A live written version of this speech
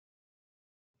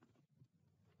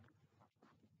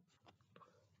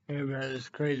Hey, man, it's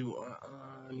crazy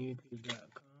on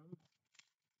YouTube.com.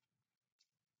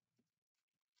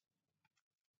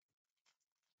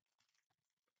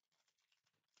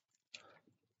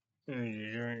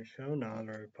 Energy drink show, not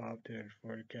very pop to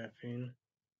export caffeine.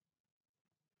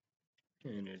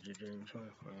 Energy drink,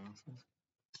 24 ounces.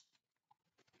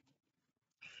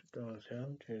 Still as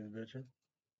hell, cheers, bitches.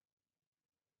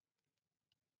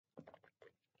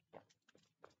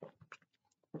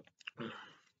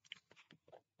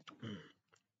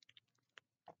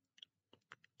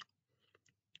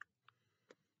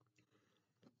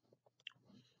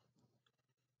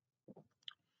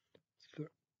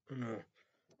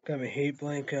 Got my heat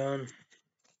blanket on.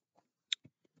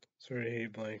 Sort of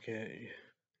heat blanket.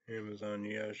 Amazon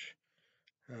Yush.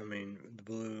 The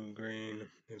blue, green,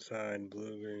 inside,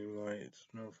 blue, green, white,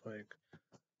 snowflake,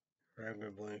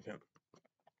 regular blanket.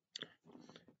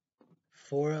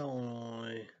 For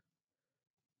Illinois,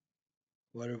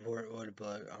 Weatherport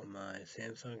Woodblood on my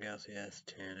Samsung Galaxy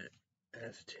S10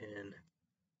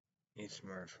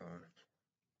 smartphone.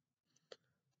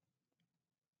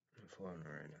 I'm phone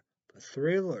right now. But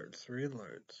three alerts.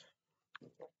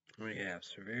 We have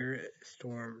severe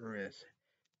storm risk.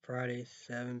 Friday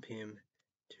 7 p.m.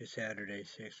 to Saturday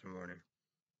 6 in the morning.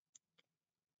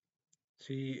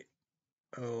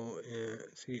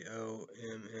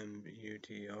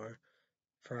 COMMUTR.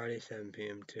 Friday 7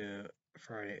 p.m. to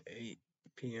Friday 8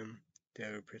 p.m.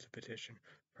 Daily precipitation.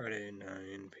 Friday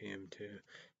 9 p.m. to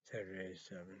Saturday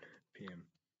 7 p.m.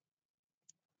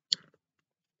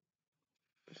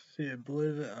 See, I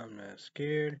believe it. I'm not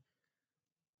scared.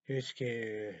 Who's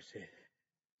scared?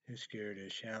 Who's scared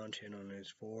is Challenge Channel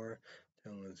News 4,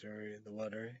 Missouri, The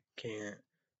Weather, Kent,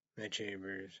 Matt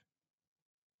Chambers,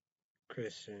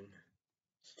 Kristen,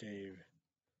 Steve,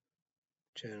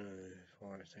 Channel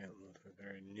 4, St. Louis,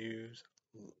 Missouri, News,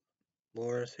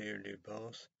 Laura, Sayer, Du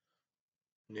Boss,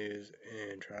 News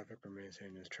and Traffic, remain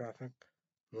saying as Traffic,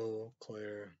 Mobile,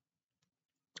 Clear,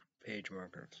 Page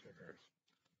Marker, stickers.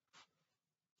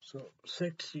 So,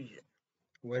 60.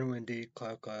 Wind windy,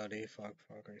 cloudy, fog,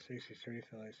 63,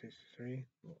 Philly 63,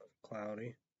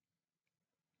 cloudy.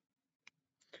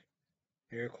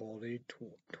 Air quality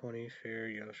 20, fair,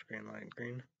 yellow screen, light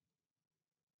green.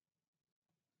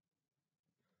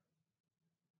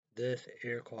 This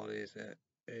air quality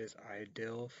is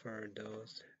ideal for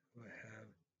those who have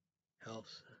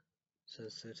health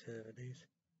sensitivities.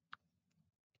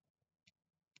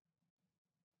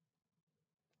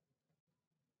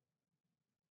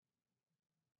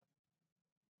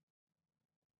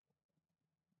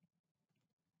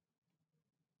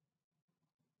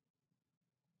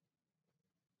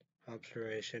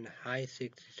 Observation, high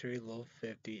 63, low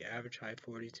 50, average high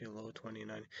 42, low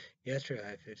 29, yesterday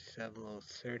high 57, low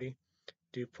 30,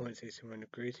 dew point 61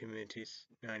 degrees, humidity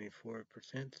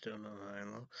 94%, still no high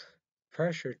and low,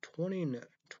 pressure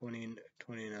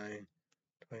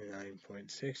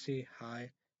 29.60, high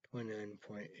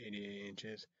 29.88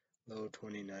 inches, low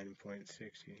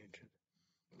 29.60 inches.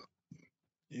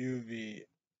 UV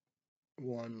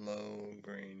 1 low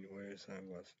green, where the sun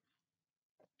was.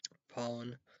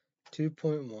 Pollen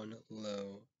 2.1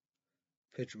 low.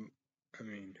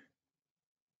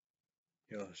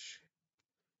 Yellow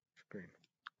screen.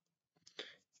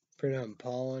 Print on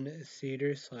pollen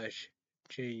cedar /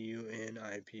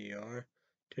 JUNIPR.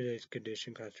 Today's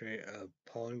condition concentration of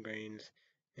pollen grains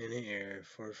in the air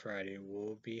for Friday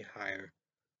will be higher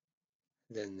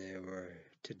than they were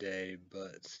today,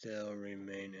 but still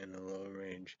remain in a low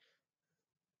range.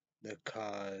 The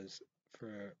cause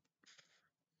for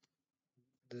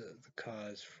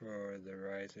the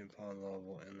rise in pollen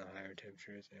level and the higher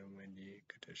temperatures and windy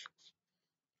conditions.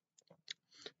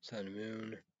 Sun and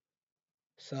moon.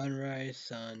 Sunrise,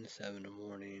 sun, 7 in the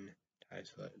morning.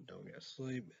 Tides, don't get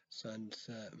sleep.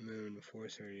 Sunset, moon,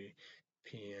 4:30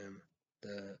 p.m.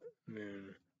 The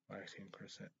moon waxing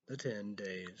crescent. The 10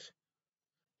 days.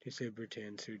 December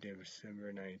 10 through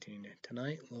December 19.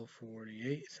 Tonight, low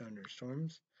 48,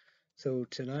 thunderstorms. So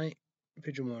tonight,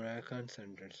 Pigeon Mode icon,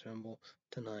 thunderstorm symbol.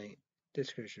 Tonight,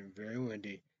 description, very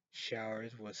windy.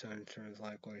 Showers with thunderstorms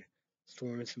likely.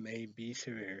 Storms may be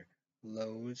severe.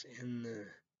 Lows in the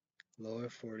lower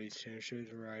 40s,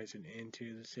 temperatures rising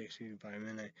into the 60s by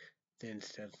midnight, then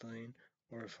settling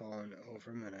or falling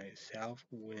over midnight. South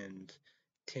winds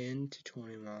 10 to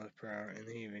 20 miles per hour in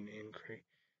the evening,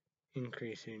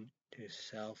 increasing to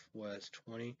southwest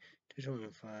 20 to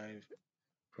 25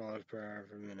 miles per hour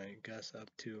for midnight. Gusts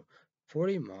up to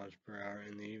 40 miles per hour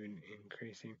in the evening,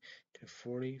 increasing to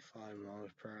 45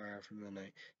 miles per hour for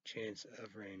midnight. Chance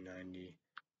of rain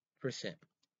 90%.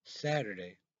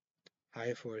 Saturday,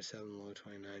 high 47, low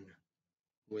 29.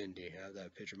 windy. Have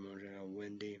that picture motion on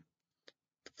windy.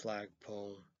 The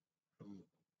flagpole.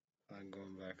 I'm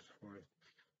going back and forth.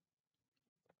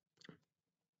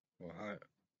 Well, high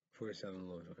 47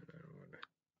 low 29 order.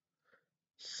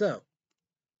 So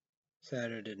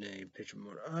Saturday night picture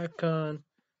mode icon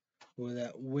with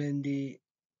that windy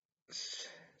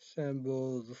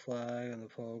symbol, the flag and the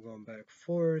pole going back and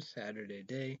forth. Saturday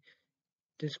day.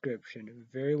 Description: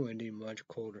 very windy, much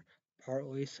colder.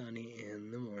 Partly sunny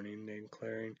in the morning, then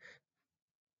clearing.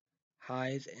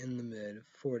 Highs in the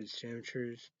mid-40s.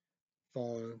 Temperatures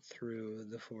falling through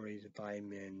the 40s by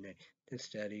midnight to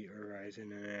steady or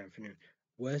rising in the afternoon.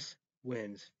 West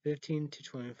winds 15 to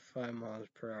 25 miles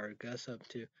per hour, gusts up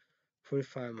to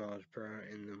 45 miles per hour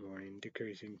in the morning,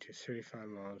 decreasing to 35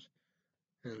 miles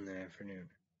in the afternoon.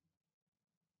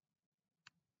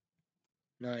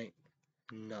 Night,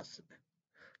 nothing.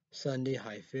 Sunday,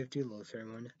 high 50, low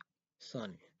 31,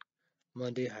 sunny.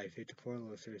 Monday, high 54,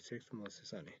 low 36, mostly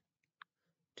sunny.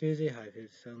 Tuesday, high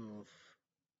 57,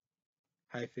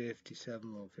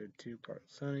 low 52, partly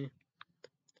sunny.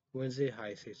 Wednesday,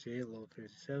 high 68, low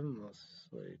 57,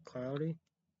 mostly cloudy.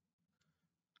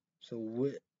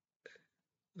 So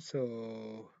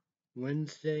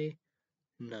Wednesday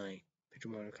night, picture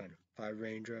model kind of 5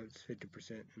 raindrops,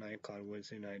 50% night cloud.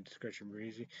 Wednesday night, discretion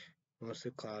breezy,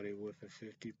 mostly cloudy with a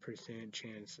 50%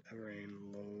 chance of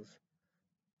rain, lows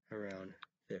around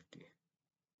 50.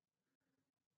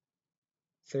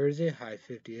 Thursday, high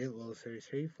 58, low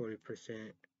 33,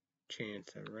 40%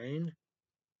 chance of rain.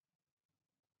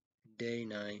 Day,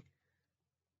 night.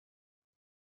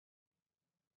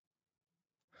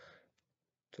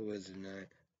 So Wednesday night,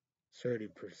 30%.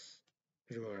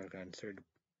 Picture model kind of 30.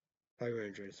 5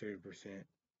 raindrops, 30%.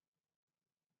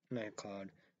 Night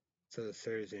cloud. So the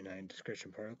Thursday night,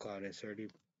 discretion partly cloudy,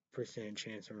 30%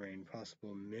 chance of rain,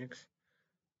 possible mix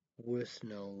with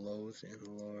snow, lows in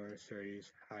the lower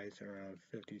 30s, highs around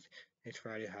 50s. Next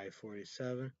Friday, high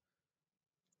 47,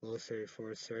 low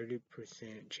 34, 30%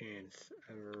 chance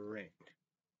of rain.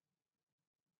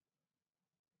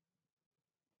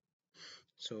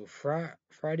 So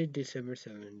Friday, December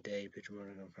 7th, day, picture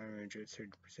model on 500,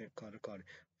 30% cloudy.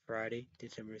 Friday,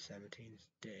 December 17th,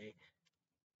 day,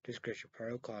 description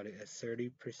partly cloudy, a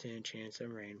 30% chance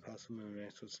of rain, possible moon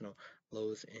mix with snow,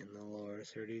 lows in the lower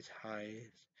 30s,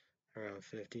 highs around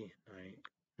 50, night.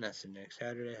 Nothing. Next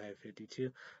Saturday, high 52,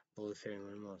 low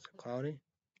 31, mostly cloudy.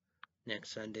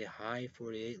 Next Sunday, high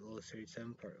 48, low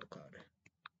 37, partly cloudy.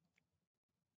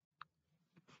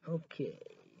 Okay.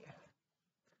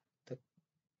 The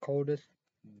coldest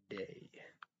day.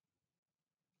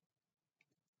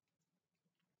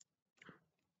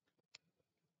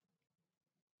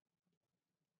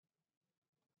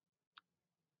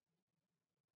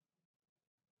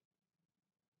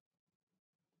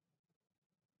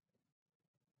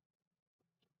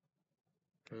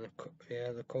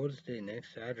 The coldest day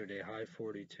next Saturday, high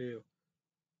 42,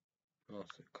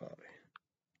 mostly cloudy.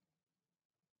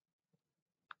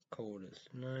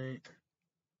 Coldest night.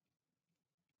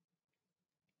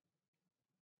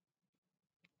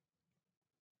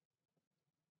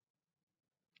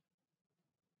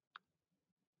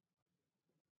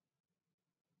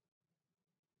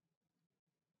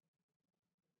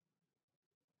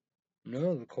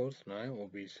 No, the coldest night will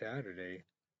be Saturday,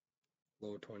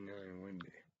 low 29, windy.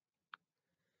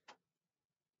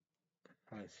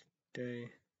 Highest day.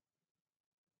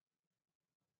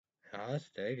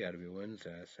 Highest day gotta be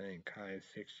Wednesday, I think. High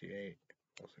 68,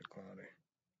 mostly cloudy.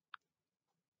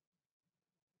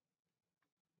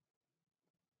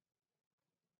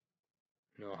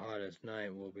 No, hottest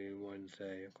night will be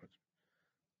Wednesday,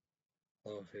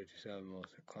 low 57,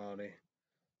 mostly cloudy.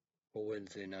 Well,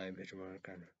 Wednesday night, picture model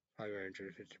kind of high range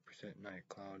 50% night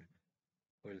cloud.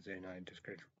 Wednesday night,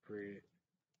 discretion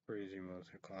breezy,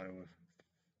 mostly cloudy with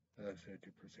a 50%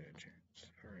 chance of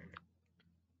rain.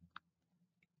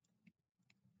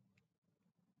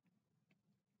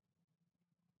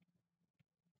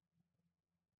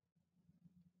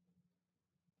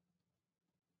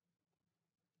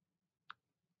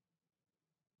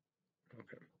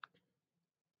 Okay.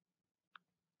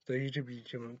 So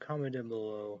YouTube, comment down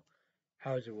below.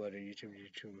 How's the weather? YouTube,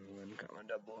 and comment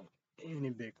down below. Any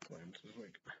big plans this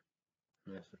week?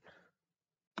 Yes.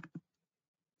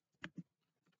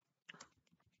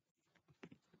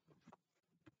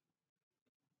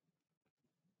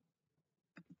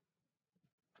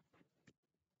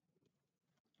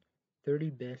 30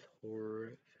 best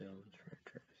horror films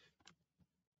franchise.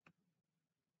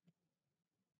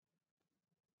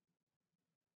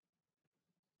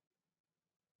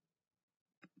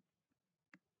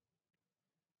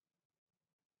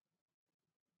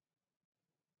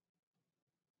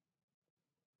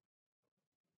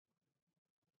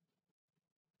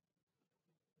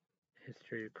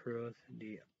 Three Cruz,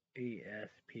 DESPOTS,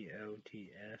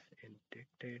 and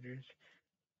dictators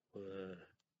with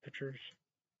pictures.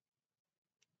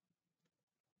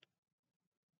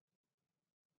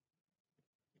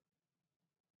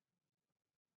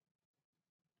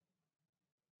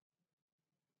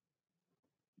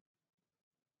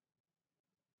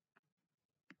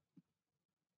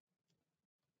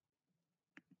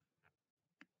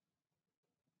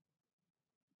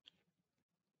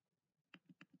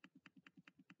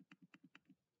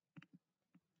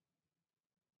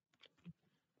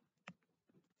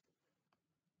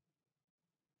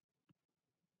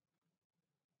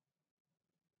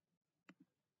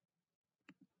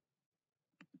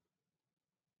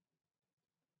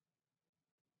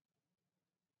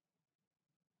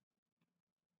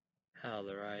 How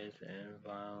the rise in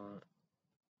violent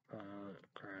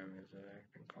crime is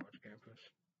affecting college campus.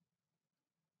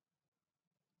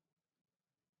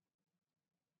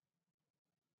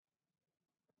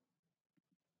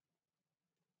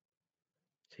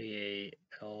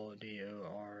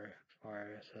 CALDOR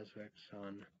fire suspect's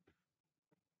son.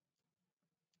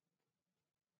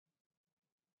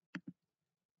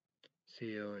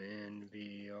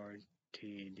 CONVERTD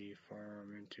firearm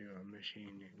into a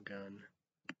machine gun.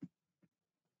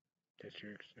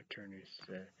 District attorney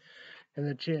said. And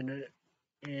the chin,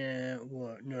 yeah,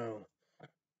 what? No.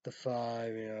 The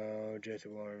five, Jesse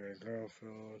Waterman's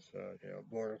girlfriend,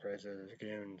 border crisis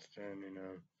again,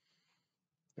 and,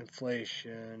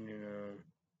 inflation,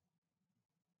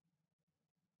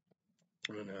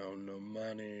 no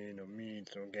money, no meat,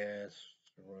 no gas,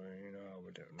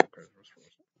 we do no Christmas.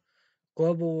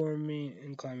 Global warming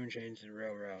and climate change is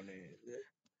real reality.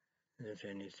 If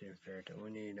any seems fair to, we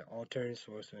need alternative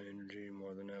source of energy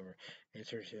more than ever.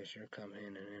 Answers should come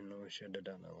hand in hand, we should have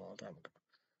done it a long time ago.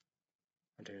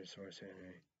 Alternative source of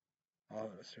energy.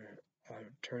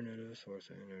 Alternative source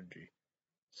of energy.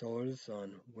 Solar, the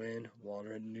sun, wind,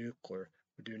 water, nuclear.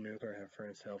 We do nuclear have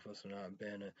friends help us not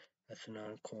ban it.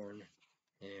 Ethanol, corn,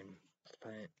 and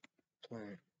plant,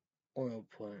 oil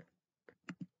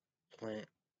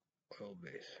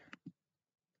base.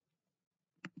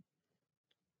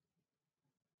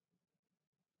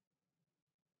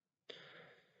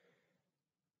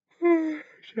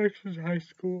 Texas high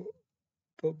school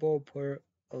football player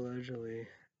allegedly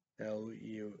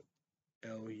LURED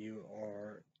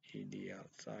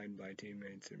outside by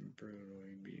teammates and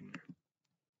brutally beaten.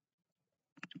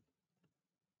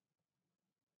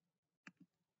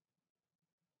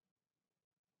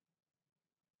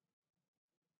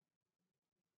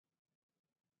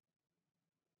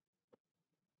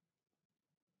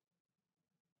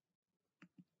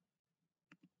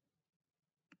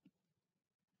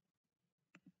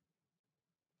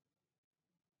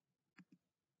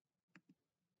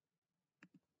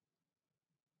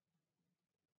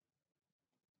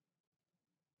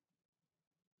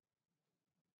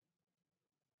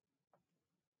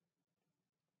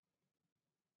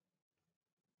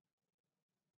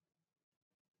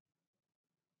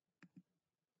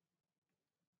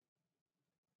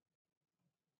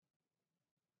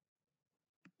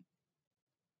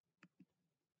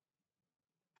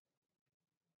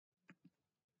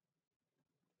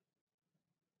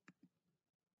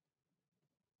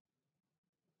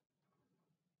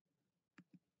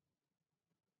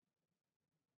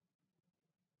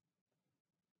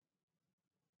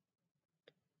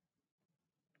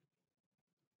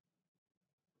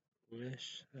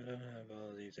 Wish I don't have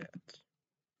all these ads.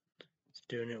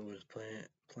 Student was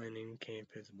planning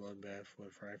campus bloodbath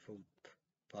with rifle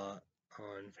bought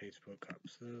on Facebook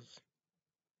campuses.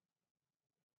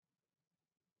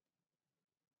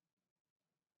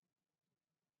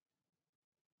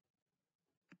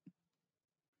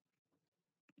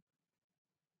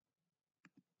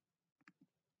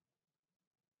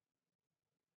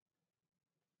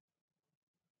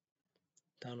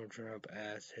 Donald Trump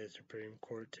asked his Supreme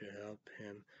Court to help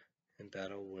him in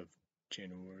battle with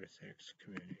January 6th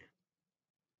committee.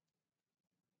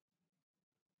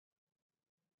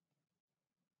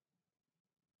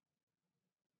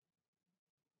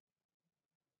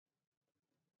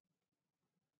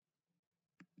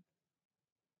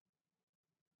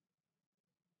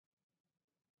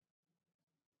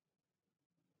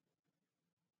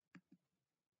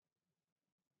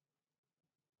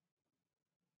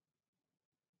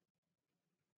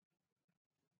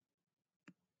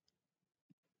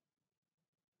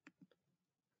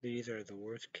 These are the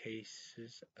worst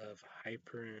cases of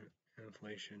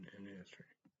hyperinflation in history.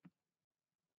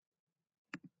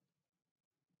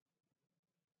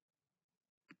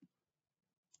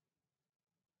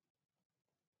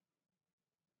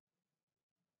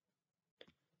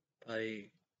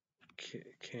 Body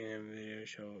cam video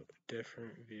show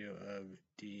different view of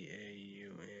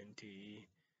DAUNTE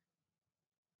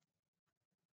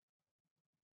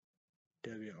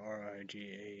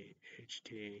WRIGAHT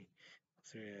 3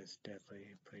 as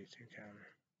deathly police encounter.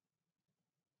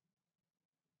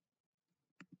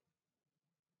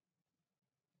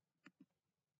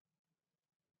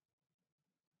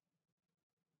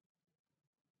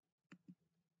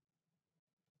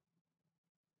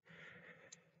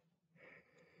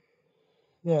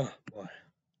 What? What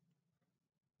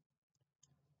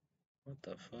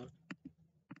the fuck?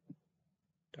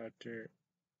 Dr.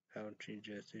 Fauci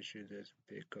just issued this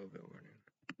big COVID warning.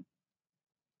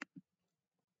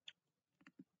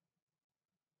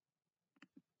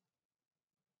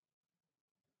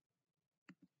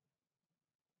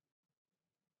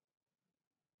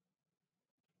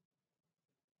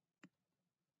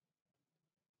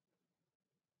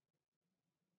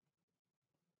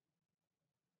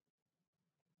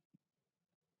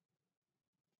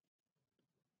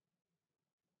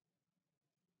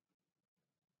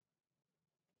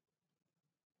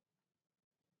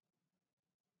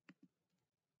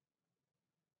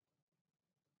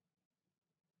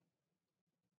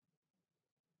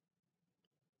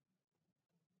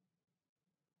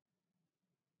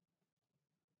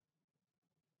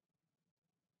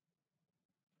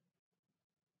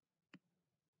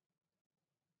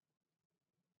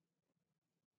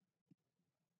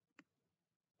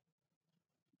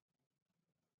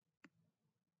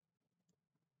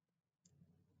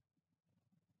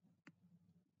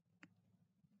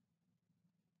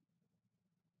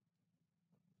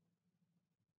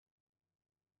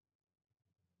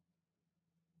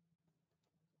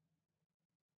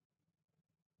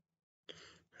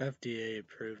 FDA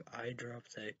approved eye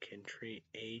drops that can treat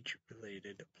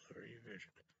age-related blurry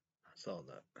vision. I saw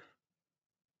that.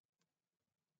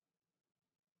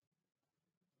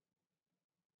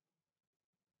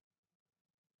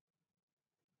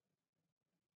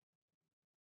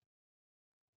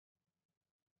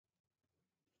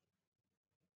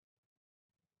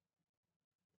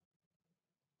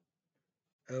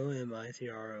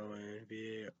 OMICRON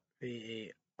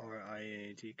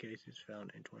VARIAT cases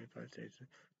found in 25 states.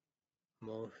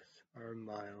 Most are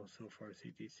mild, so far,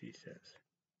 CDC says.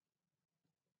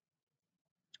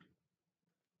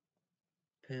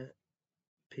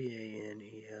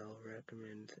 PANEL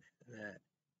recommends that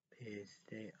a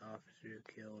state officer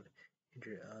killed,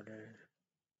 injured others,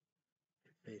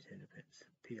 face independence.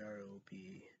 PROB.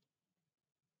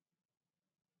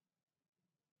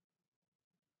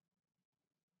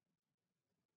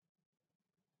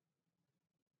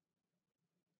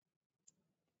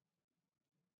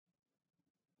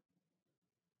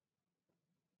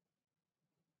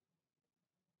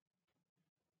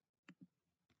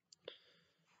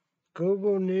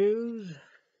 Google News,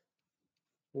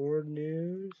 Ford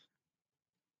News,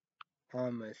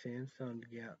 on my Samsung's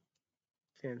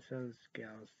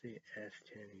Galaxy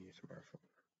S10e smartphone.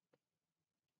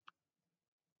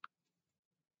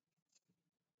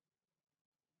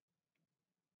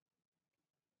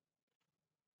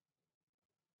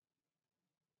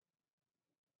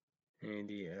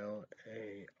 Andy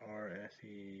LARSE,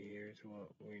 here's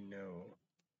what we know.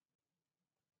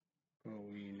 What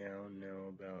we now know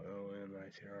about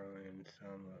OMICRO and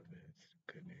some of its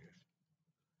good news.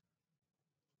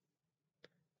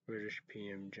 British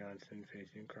PM Johnson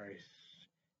facing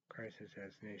crisis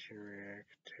as nation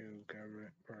reacts to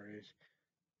government parties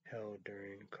held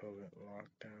during COVID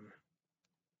lockdown.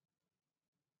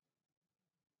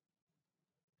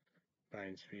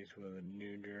 Biden speaks with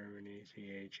New Germany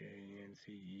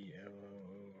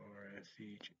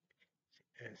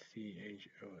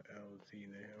CHANCELORSCHOLZ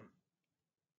now.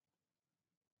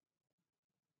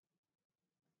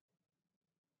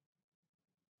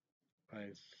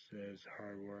 Biden says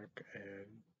hard work ahead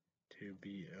to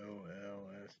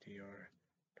BOLSTR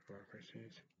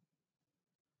democracies.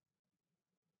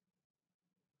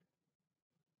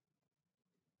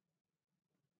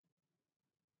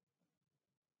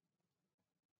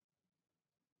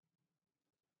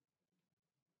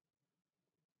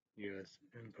 U.S.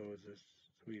 imposes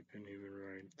sweeping human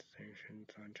rights sanctions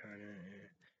on China and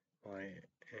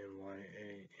Myanmar.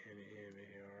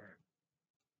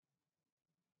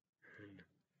 And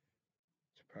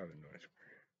it's probably North Korea.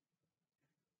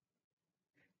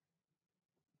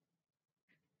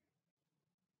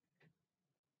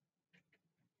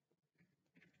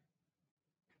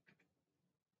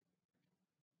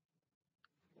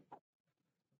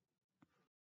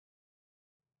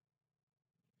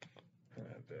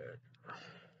 Not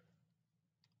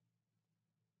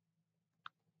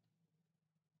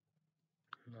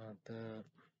bad. Not that.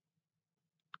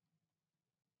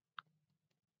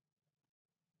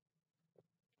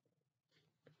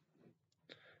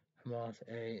 Hamas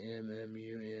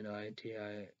AMMUNITION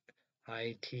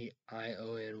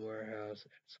warehouse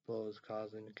explodes,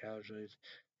 causing casualties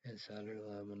in southern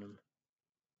Lebanon.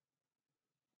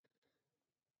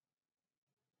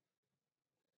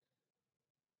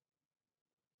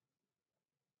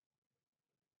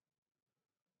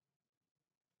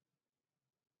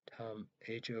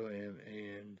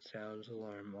 HOMAN sounds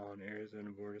alarm on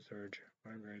Arizona border surge.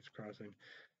 Migrants crossing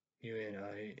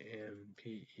UNIMPED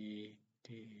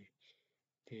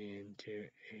into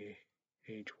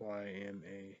HYMA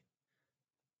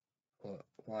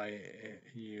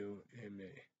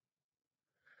YUMA.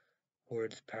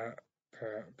 Words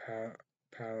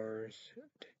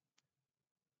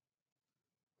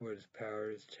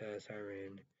powers test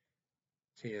Iran.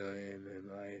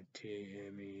 COMMITMENT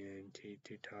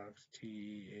to talks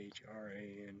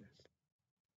TEHRAN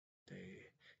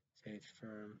states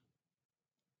firm.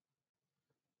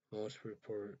 Most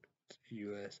reports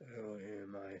US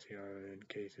OMICRN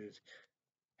cases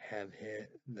have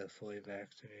hit the fully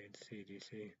vaccinated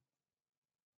CDC.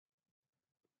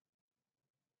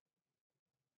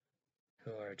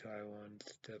 Who are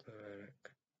Taiwan's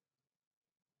diplomatic?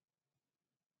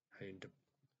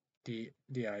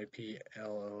 DIPLOMATIC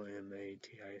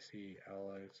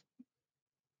allies.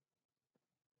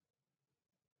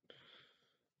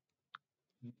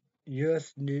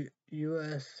 U.S.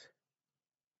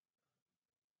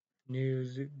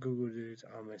 News Google News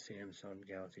on my Samsung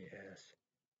Galaxy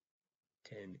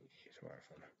S10e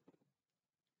smartphone.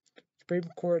 Supreme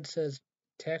Court says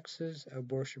Texas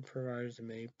abortion providers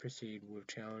may proceed with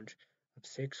challenge of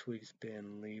 6 weeks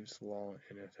ban leaves law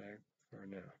in effect for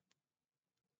now.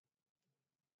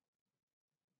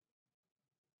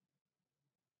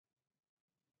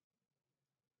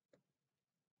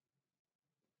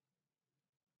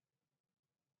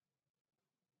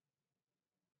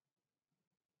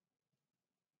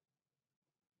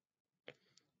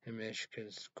 In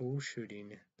Michigan's school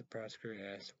shooting, the prosecutor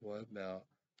asked, "What about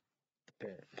the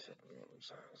parents?"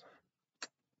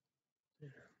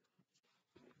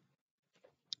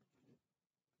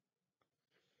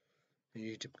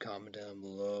 YouTube comment down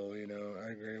below.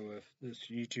 I agree with this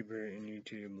YouTuber and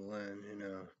YouTube blend.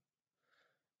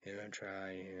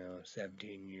 Try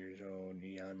 17 years old,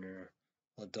 younger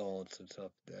adults and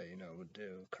stuff that would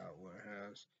do. Caught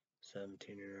warehouse,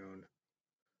 17-year-old,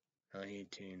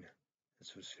 18.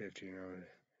 This was 15-year-old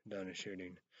done a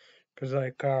shooting. Cause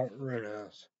I caught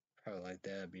Rittenhouse. Probably like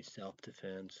that. Be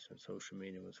self-defense. And social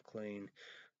media was clean.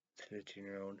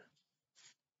 15-year-old,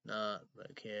 not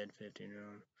a kid.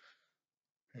 15-year-old.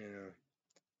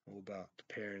 What about the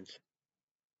parents?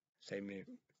 Say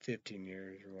maybe 15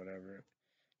 years or whatever.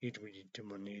 Each week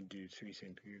you need to do 3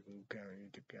 things. YouTube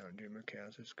account, do my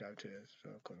accounts, subscribe to this,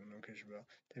 so click on the notification bell.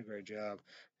 Did a great job.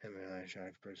 MNI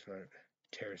Shark First Fight.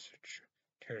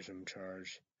 Terrorism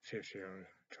charge. 50-year-old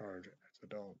charge as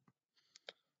adult.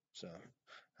 So,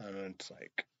 I know it's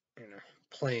like,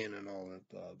 playing and all that,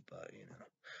 but,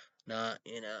 not,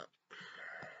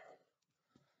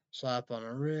 slap on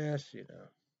the wrist,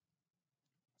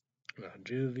 not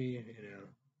juvie,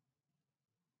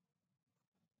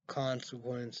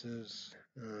 consequences,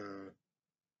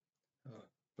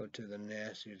 go to the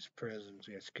nastiest prisons,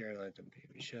 get scared like the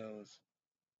TV shows.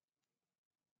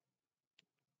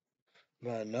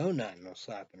 But no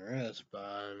slapping the wrist,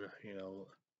 but,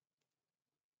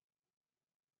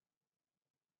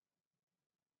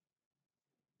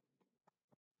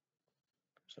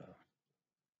 so.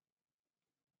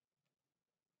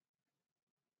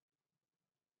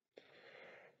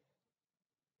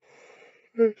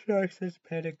 Sharks says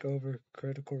panic over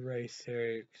critical race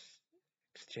theory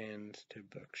extends to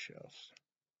bookshelves.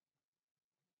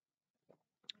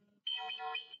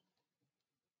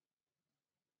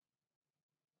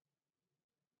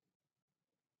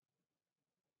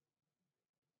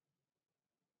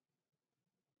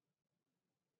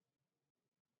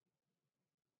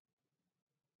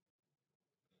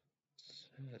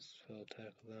 Let's full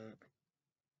tackle that.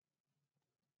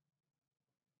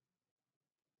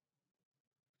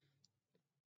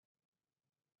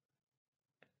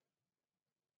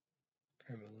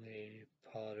 Carmelita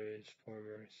Potter's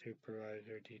former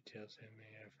supervisor details him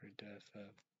after death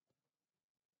of.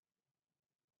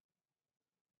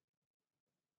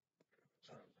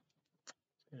 So,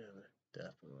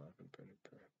 death of Robin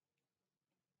Predator.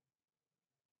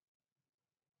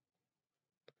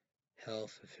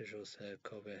 Health officials said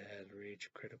COVID had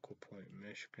reached critical point in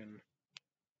Michigan.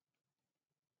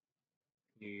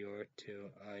 New York to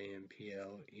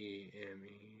IMPLEMENT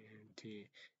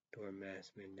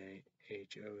Dormouse Midnight,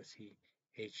 HOCHUL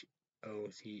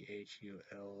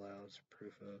allows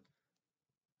proof of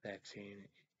vaccine,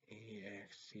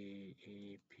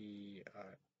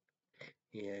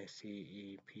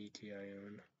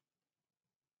 EXEPTION.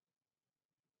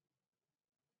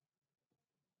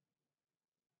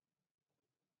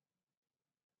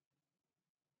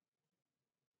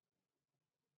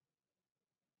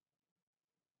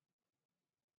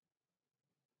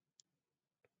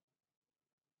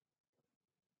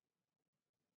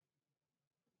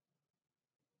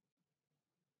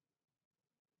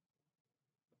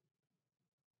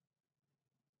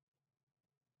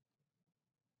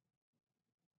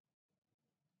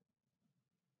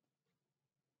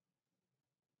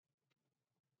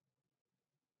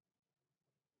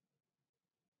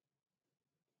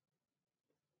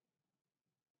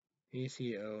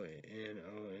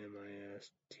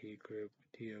 ECONOMIS T Group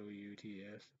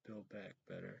TOUTS Build Back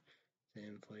Better. The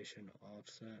inflation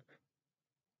offset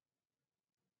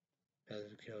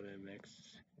has killed in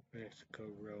Mexico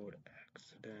road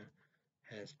accident.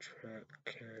 Has truck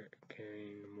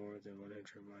carrying more than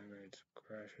 100 migrants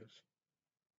crashes.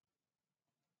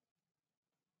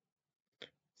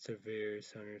 Severe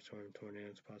thunderstorm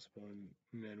tornadoes possible in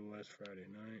Midwest Friday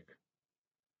night.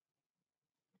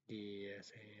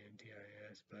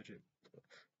 DESANDIS budget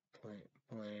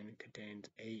plan contains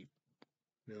 $8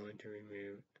 million to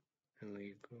remove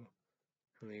illegal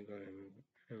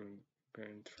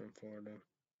immigrants from Florida.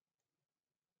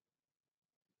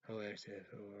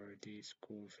 OXFORD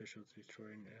school officials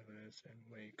destroying evidence in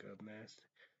wake of mass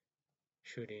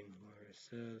shooting, Laura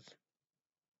says.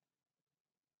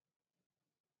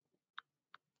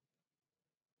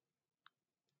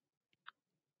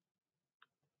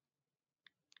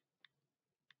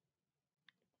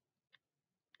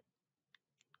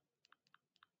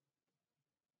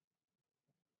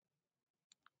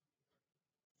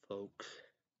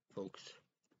 Folks,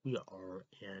 we are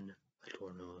in a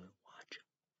tornado watch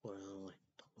for Illinois.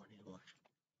 Tornado watch.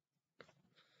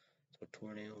 So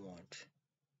tornado watch.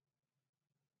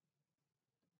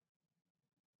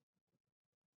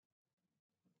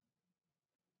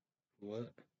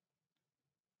 What?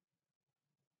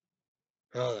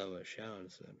 Oh, that was Shawn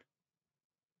said.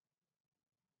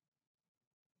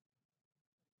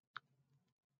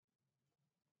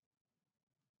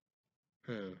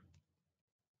 Huh.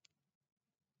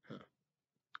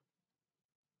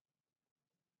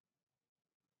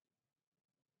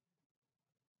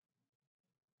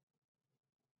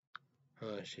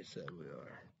 Oh, she said we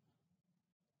are.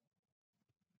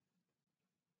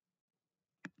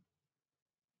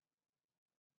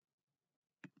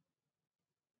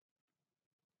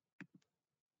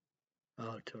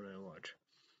 Oh, tornado watch.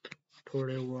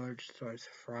 Tornado watch starts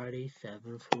Friday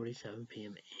 7:47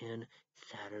 p.m. and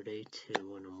Saturday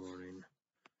 2 in the morning.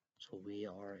 So we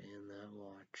are in that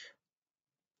watch.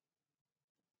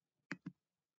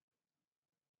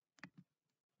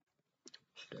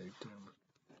 Stay tuned.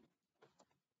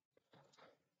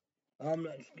 I'm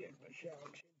not scared, but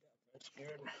Shawn, she's definitely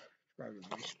scared. Probably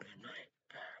spend the night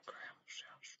at Grandma's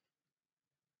house.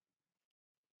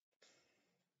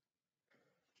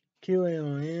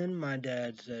 QAnon, my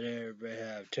dad said everybody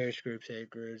have terrorist groups, hate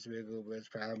groups, big groups,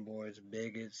 proud boys,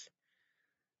 bigots,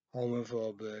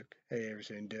 homophobic, hate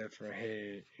everything different,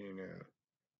 hate,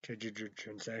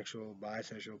 transsexual,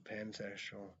 bisexual,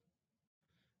 pansexual.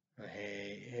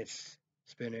 Hey, it's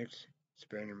Hispanics,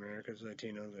 Hispanic Americans,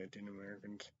 Latinos, Latino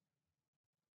Americans,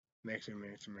 Mexican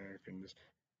Americans,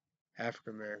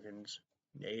 African Americans,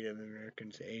 Native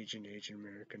Americans, Asian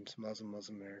Americans, Muslim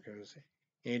Americans,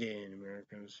 Indian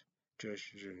Americans,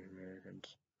 Jewish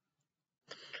Americans.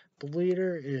 The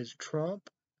leader is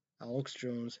Trump, Alex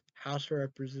Jones, House of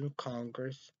Representatives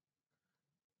Congress,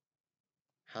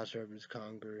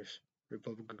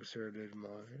 Republican Conservative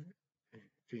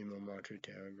female Marjorie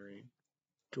Taylor Greene,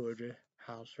 Georgia,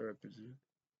 House of Representatives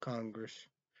Congress,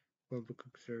 Republican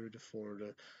Conservative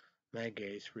Florida, Matt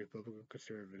Gaetz, Republican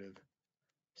Conservative,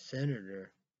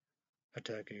 Senator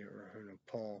Kentucky Ronna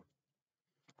Paul,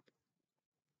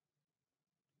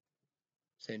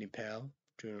 Sandy Powell,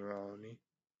 Junior Romney,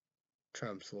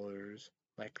 Trump's lawyers,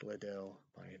 Mike Liddell,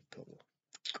 Mike Pole.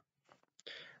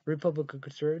 Republican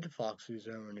Conservative, Fox News,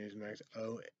 Newsmax,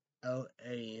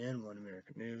 OAN, One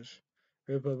American News,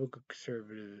 Republican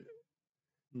Conservative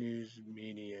News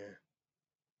Media,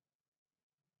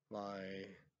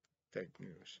 Lie, Fake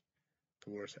News, the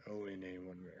worst ONA,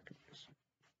 One American News.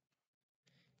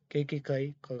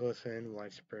 KKK, Ku Klux Klan,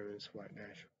 White Supremacist, White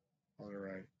National, all the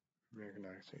right, American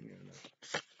accent,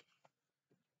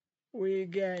 We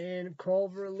got in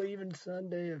Culver leaving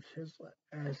Sunday of his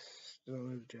last still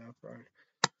his job Friday.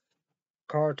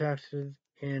 car taxes,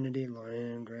 Hannity,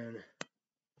 Landgren.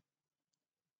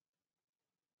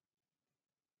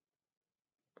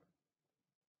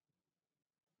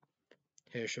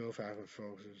 Here, show fact and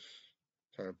focuses.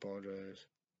 Sorry, I apologize.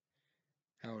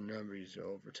 Outnumbers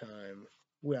overtime.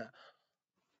 Yeah,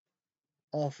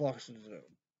 all Fox's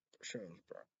shows,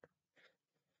 bro.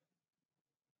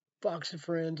 Fox and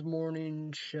Friends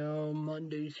morning show,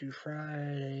 Monday through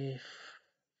Friday.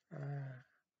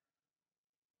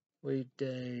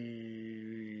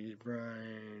 Weekdays,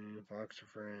 Brian, Fox and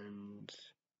Friends.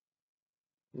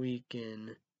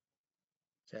 Weekend,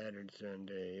 Saturday,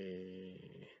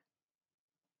 Sunday.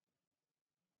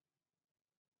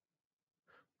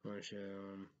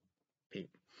 Show, Pete.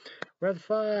 Red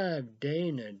 5,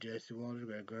 Dana, Jesse Walters,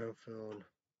 Greg Garfield.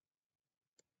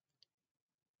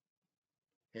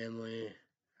 Emily,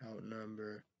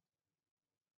 Outnumber.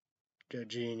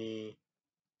 Georgini,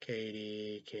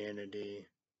 Katie, Kennedy,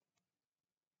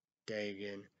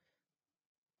 Dagan.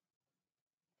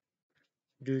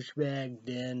 Douchebag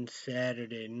Den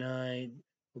Saturday night.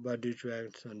 What about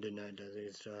Douchebag Sunday night? Does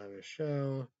he still have a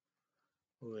show?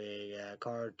 We got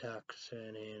Card Tux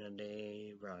and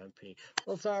Hannity, Brian P.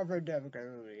 Well, sorry for Democrat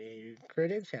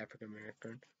critics, African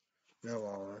American.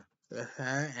 No,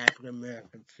 African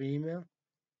American female.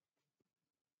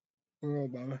 We're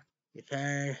Obama. You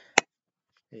tired?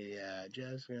 Yeah,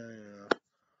 just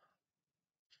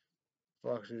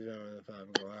Fox is on the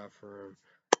 5 go out for him.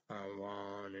 I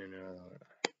want and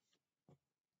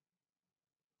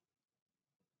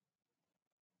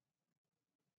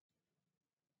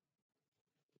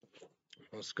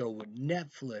let's go with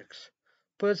Netflix.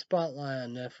 Put a spotlight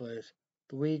on Netflix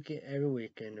every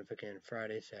weekend if I can,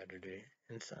 Friday, Saturday,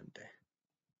 and Sunday.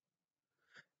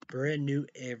 Brand new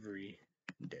every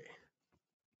day.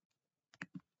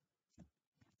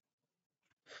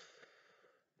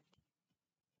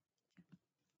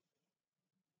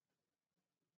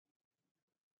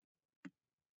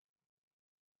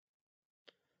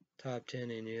 Top 10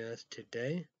 in US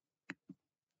today.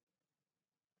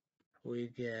 We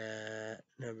got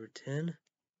number 10,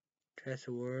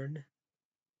 Tressa Ward.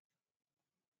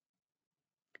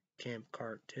 Camp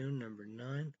Cartoon, number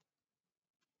 9.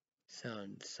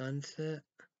 Sound Sunset.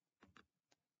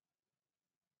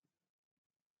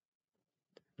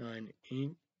 9,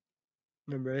 Ink.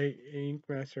 Number 8, Ink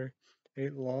Master.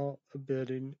 8, Law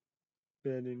Abiding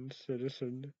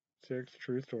Citizen. 6,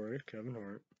 True Story, Kevin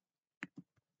Hart.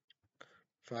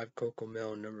 5, Coco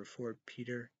Melon. Number 4,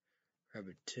 Peter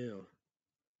Rabbit 2.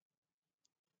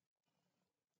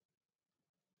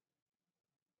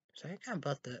 So I kind of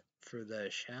bought that for the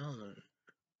Shallon.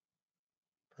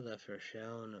 Bought that for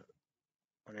Shallon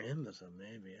on Amazon,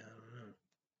 maybe. I don't know.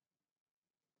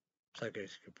 Psychic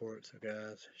Reports, I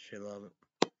guess. She love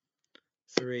it.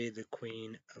 3, The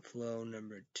Queen of Flow.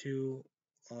 Number 2,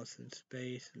 Lost in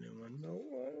Space. And then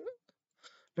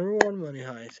number 1, Money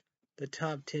Heist. The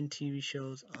top 10 TV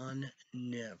shows on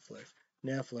Netflix.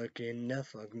 Netflix,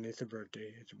 and it's a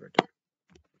birthday. It's a birthday.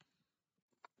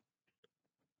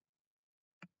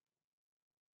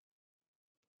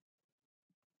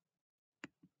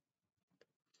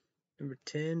 Number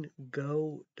 10,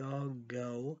 Go Dog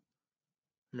Go.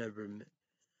 Number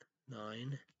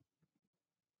 9,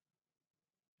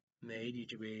 Made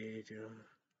YouTube.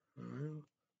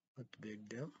 What the big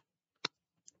deal?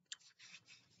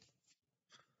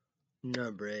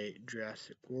 Number 8,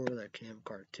 Jurassic World, that Camp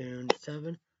Cartoon.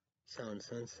 7, Sound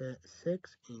Sunset.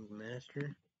 6, Ink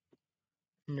Master.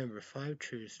 Number 5,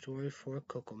 True Story. 4,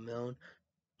 Coco Melon.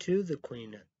 2, The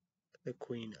Queen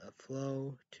of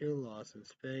Flow. 2, Lost in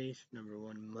Space. Number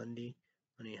 1, Money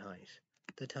Heist.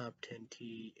 The top 10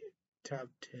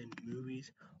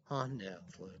 movies on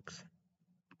Netflix.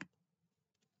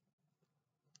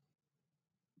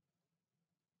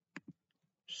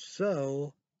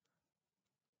 So,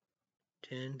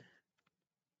 10,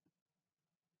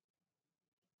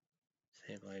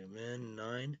 Saved Like a Man.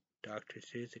 9, Dr.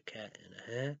 Seuss, A Cat in a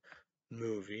Hat.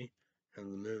 Movie. And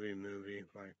the movie,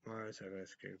 Mike Myers, I got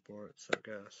skateboard, so I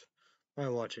guess. Might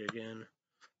watch it again.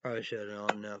 Probably should have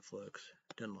on Netflix.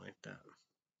 Didn't like that.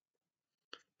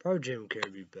 Probably Jim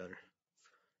Carrey be better.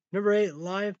 Number 8,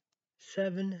 Live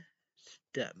 7,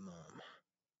 Stepmom.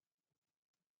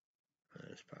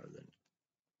 That's probably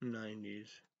the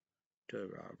 90s. Joey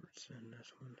Robertson,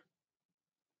 this one.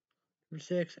 Number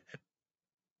 6,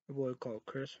 A Boy Called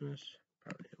Christmas.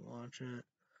 Probably didn't watch it.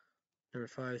 Number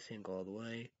 5, Single All the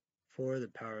Way. 4, The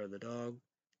Power of the Dog.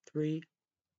 3,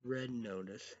 Red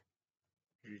Notice.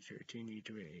 YouTube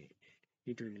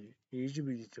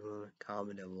 13,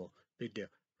 Common Devil, Big Deal,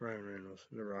 Ryan Reynolds,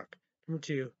 The Rock. Number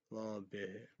 2, Law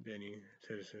Abiding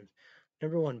Citizens.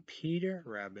 Number 1, Peter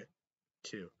Rabbit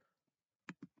 2.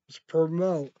 Let's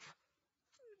promote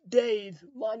days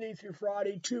Monday through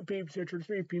Friday, 2 p.m. Central,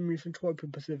 3 p.m. Eastern, 12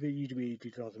 p.m. Pacific, YouTube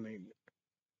 2008.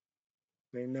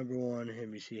 Number 1,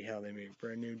 NBC, how they make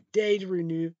brand new days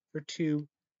renewed for 2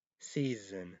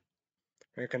 season.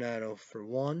 American Idol for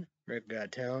 1, American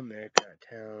Got Talent, American Got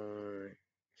Talent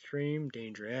Extreme,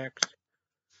 Danger X.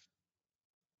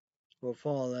 We'll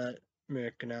follow that.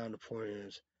 American Idol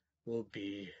points will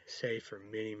be safe for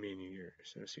many, many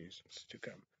years and seasons to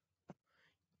come.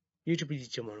 YouTube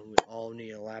is someone we all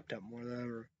need a laptop more than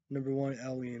ever. Number 1,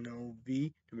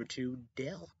 LENOV. Number 2,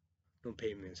 Dell. No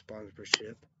payment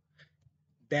sponsorship.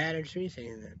 Battery,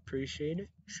 saying that appreciate it.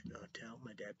 Should not tell.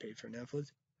 My dad paid for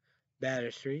Netflix.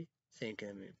 Battery, thinking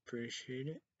I appreciate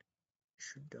it.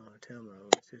 Should not tell. My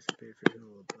own sister paid for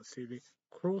Hulu Plus TV.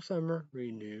 Cruel Summer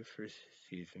renewed for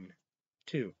season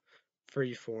 2.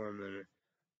 Freeform and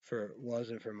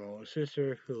wasn't for my older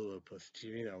sister. Hulu Plus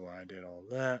TV. That's why I did all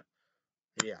that.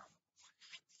 Yeah.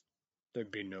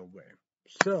 There'd be no way.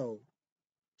 So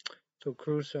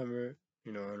Cruel Summer,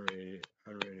 unrated.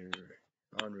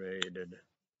 Unrated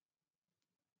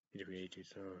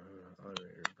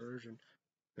version.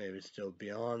 Maybe it'd still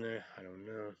be on there. I don't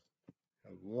know.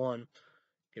 1.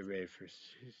 Get ready for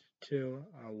season 2.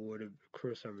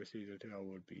 Cruel Summer season 2. I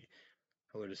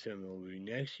would assume it will be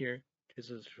next year.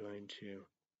 2022.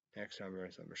 Next summer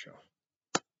show.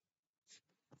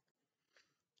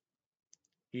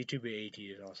 YouTube 80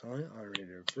 is also on it.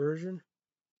 Unrated version.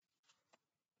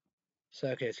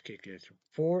 Suck-Ass Kick-Ass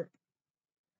 4.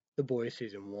 The Boys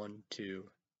season 1,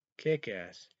 2.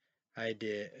 Kick-Ass. I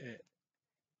did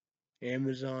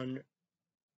Amazon,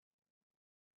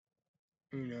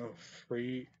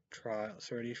 free trial,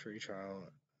 30 free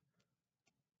trial.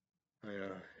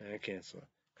 And I cancel it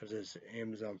because it's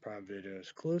Amazon Prime Video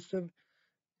exclusive.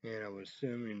 And I would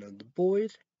assume, The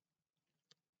Boys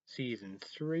season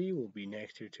 3 will be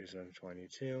next year,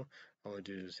 2022. I would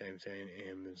do the same thing.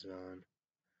 Amazon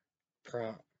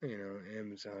Prime,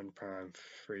 Amazon Prime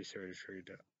free 30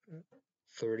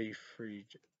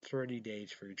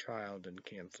 days free trial, then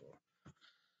cancel.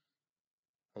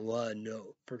 What I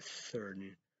know for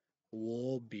certain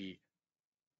will be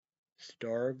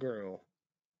Stargirl.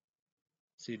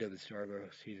 CW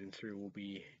Stargirl season 3 will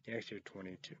be next year,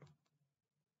 22.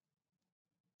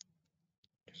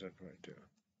 2022.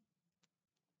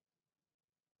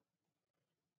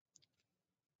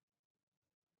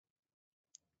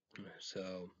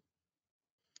 So,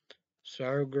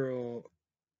 Stargirl,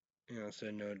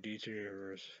 said no DC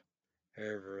Universe,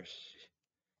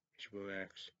 HBO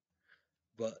Max.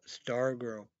 But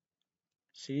Stargirl,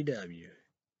 CW,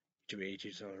 HBO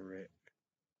 18 on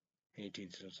 18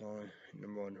 on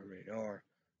number 1 radar.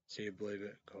 So you believe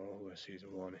it, go with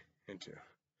season 1 and 2.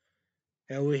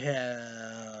 And we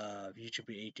have YouTube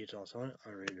 18 on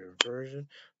unrated version,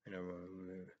 and I'm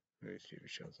going to TV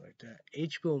shows like that.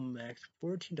 HBO Max,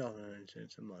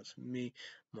 $14.09 a month. Me,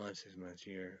 month 6 months a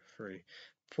year, free.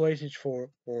 PlayStation 4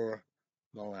 or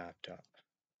my laptop.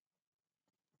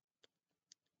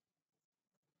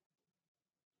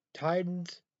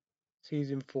 Titans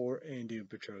season 4 and Doom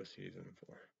Patrol season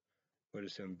 4. Would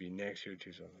assume be next year,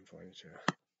 2022.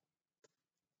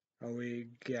 And we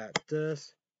got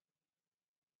this.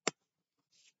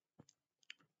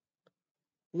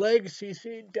 Legacy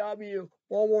CW.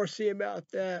 One more see about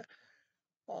that.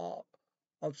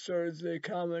 Of Thursday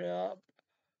coming up.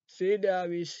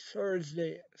 CW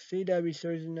Thursday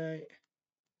night.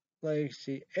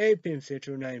 Legacy 8 p.m.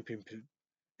 Central, 9 p.m.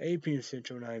 8 p.m.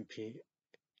 Central, 9 p.m.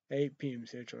 8 p.m.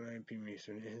 Central, 9 p.m.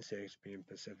 Eastern, and 6 p.m.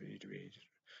 Pacific YouTube Ages.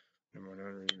 Number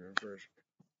 1 version.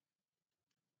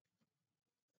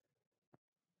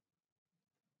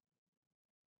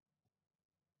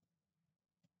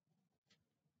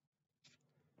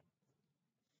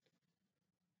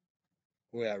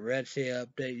 We got Red Sea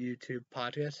Update YouTube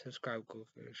podcast. Subscribe, click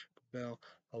the bell.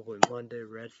 Hopefully Monday,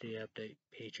 Red Sea Update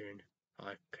Patreon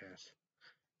podcast.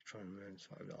 20 minutes,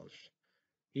 $5.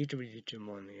 YouTube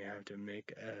money. You have to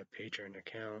make a Patreon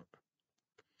account.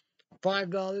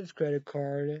 $5 credit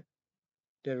card,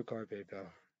 debit card,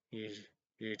 PayPal. YouTube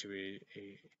is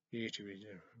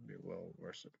well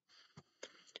worth it.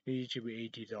 YouTube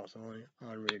 18 is also on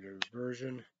unrated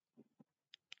version.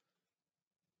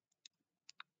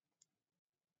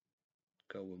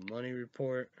 Go with money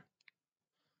report.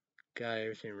 Got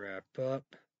everything wrapped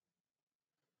up.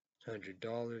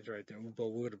 $100 right there, but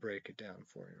we're gonna break it down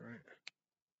for you, right?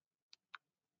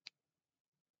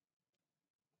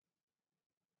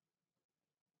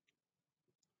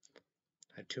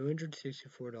 At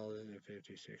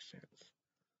 $264.56.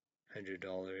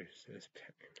 $100 is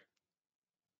paying.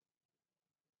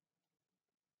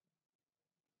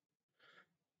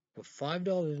 For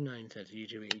 $5.09,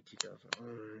 YouTube 18,000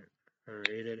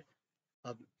 unrated.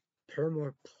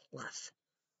 Paramore Plus.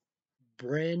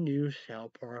 Brand new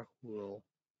South Park will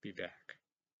be back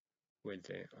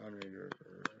Wednesday on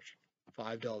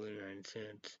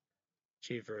 $5.09.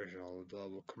 Cheap version, all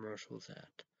available commercials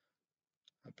at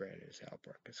a brand new South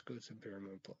Park exclusive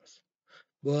Paramount Plus.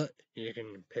 But you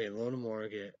can pay a little more,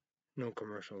 get no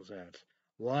commercials ads.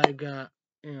 Well, I got,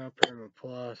 Paramount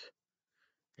Plus,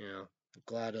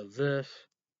 glad of this,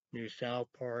 new South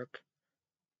Park,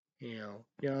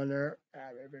 down there.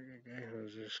 It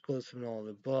was exclusive and all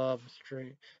the above.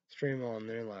 Stream on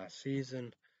there last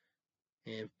season,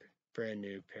 and brand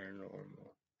new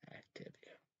Paranormal Activity.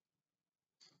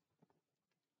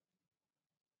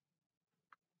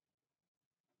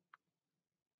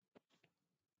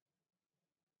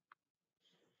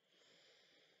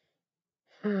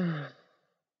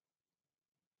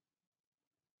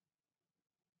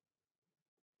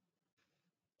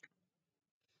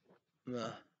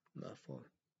 My phone.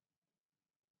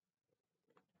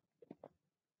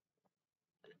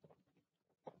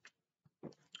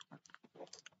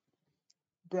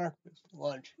 Breakfast,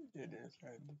 lunch, dinner,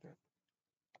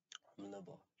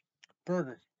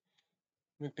 burgers,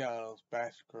 McDonald's,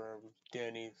 Baskin Robbins,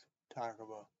 Denny's, Taco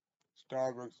Bell,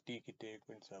 Starbucks, Deacon Dick,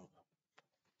 and so on.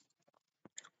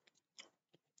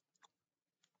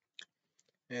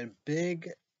 And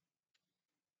big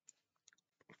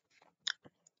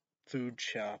food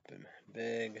shopping.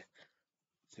 Big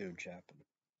food shopping.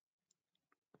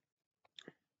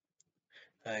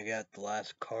 I got the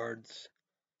last cards,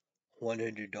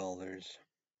 $100.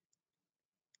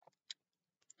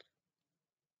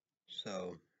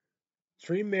 So,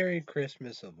 3 Merry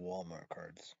Christmas of Walmart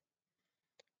cards.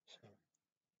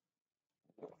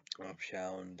 So, of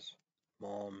Shallon's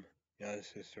mom, younger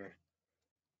sister,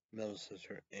 middle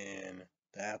sister, and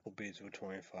the Applebee's with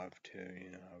 25 too.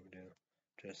 You know how we do.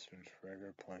 Just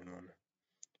regular plain one.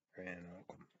 And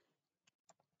uncle.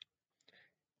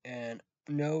 And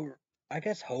no, I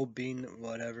guess whole bean,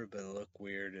 whatever, but it look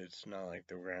weird. It's not like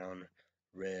the round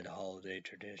red holiday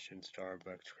tradition,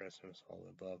 Starbucks, Christmas,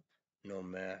 all above. No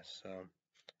mass, so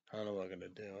I don't know what I'm gonna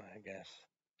do, I guess.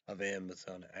 Of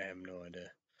Amazon, I have no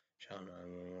idea. China,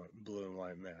 blue and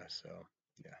white mask, so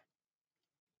yeah.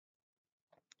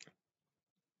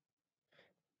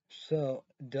 So,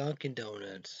 Dunkin'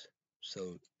 Donuts.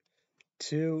 So,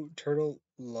 2 Turtle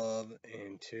Love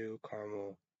and 2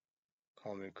 Caramel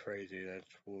Call Me Crazy. That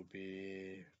will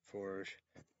be for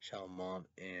Shalmont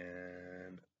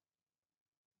and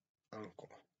Uncle.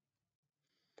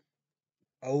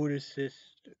 Oldest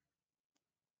sister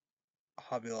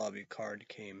Hobby Lobby card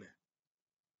came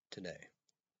today.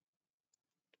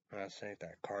 And I think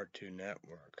that Cartoon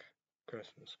Network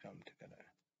Christmas come together.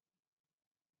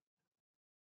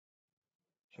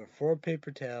 So 4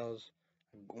 paper towels.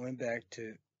 Went back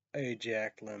to a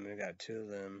Jack Lemon. Got 2 of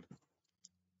them.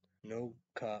 No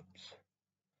cups.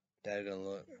 Dad gonna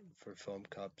look for foam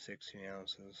cup, 16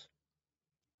 ounces.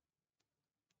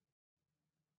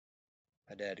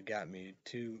 My dad got me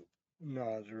 2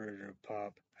 Nas Original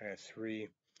Pop. I got 3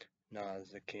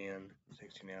 Nas the can,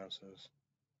 16 ounces.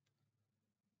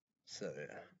 So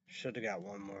yeah, should have got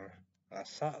one more. I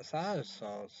saw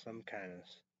some kind of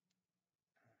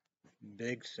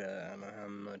big set. I don't know how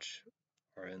much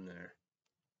are in there.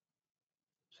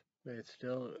 But it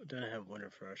still doesn't have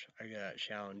Winter Fresh. I got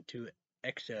Shallon 2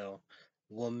 XL,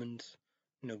 Woman's,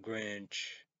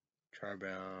 Grinch, Charlie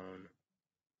Brown,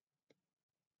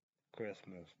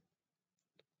 Christmas.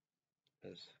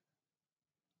 This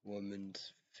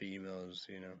woman's, females,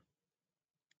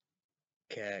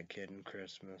 Cat, Kitten,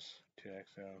 Christmas,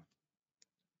 2XL.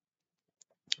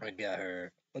 I got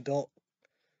her adult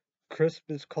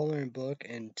Christmas coloring book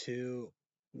and 2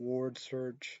 Ward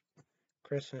Search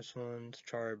Christmas ones,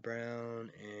 Charlie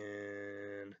Brown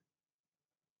and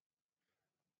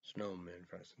Snowman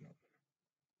for Snowman.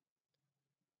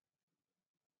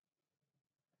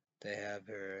 They have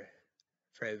her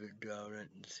favorite donut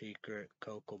and secret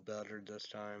cocoa butter this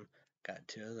time. Got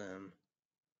 2 of them.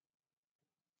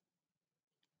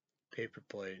 Paper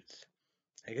plates.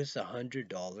 I guess the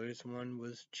 $100 one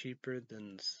was cheaper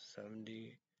than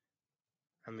 70.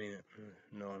 I mean,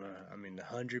 no. I mean, the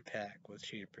 100 pack was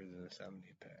cheaper than the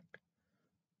 70 pack.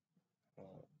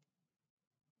 Well,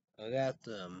 I got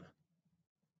them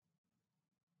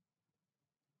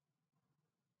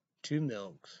 2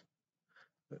 milks.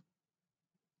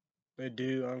 They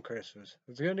do on Christmas.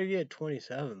 I was gonna get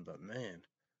 27, but man,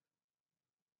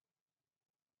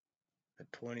 the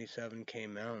 27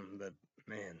 came out, but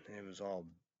man, it was all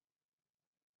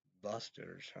busted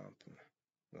or something.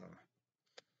 So,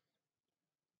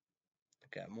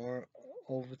 Got more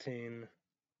Ovaltine,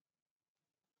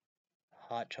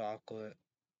 hot chocolate,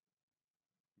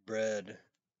 bread.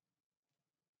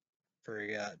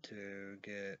 Forgot to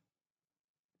get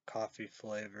coffee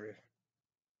flavor.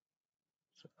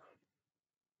 So,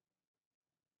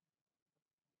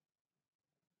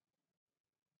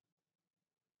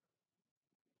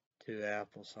 2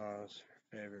 applesauce,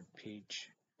 favorite peach,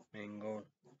 mango.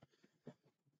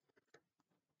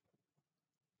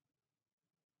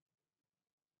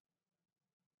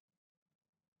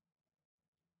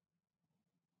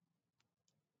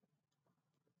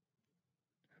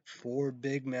 Four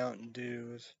big Mountain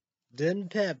Dews. Then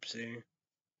Pepsi.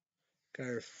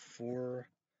 Got 4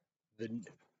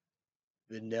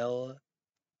 vanilla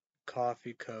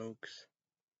coffee Cokes.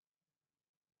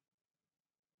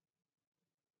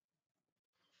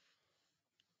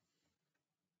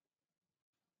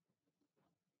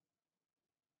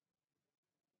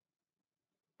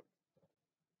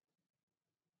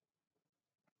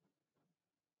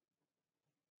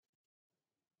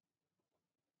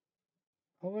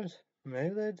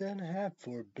 Maybe they didn't have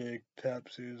 4 big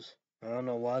Pepsis. I don't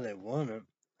know why they wouldn't.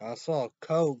 I saw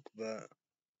Coke, but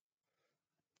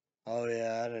oh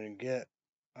yeah, I didn't get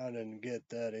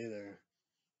that either.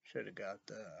 Should have got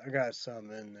that. I got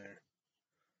some in there.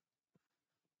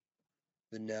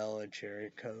 Vanilla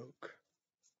cherry Coke.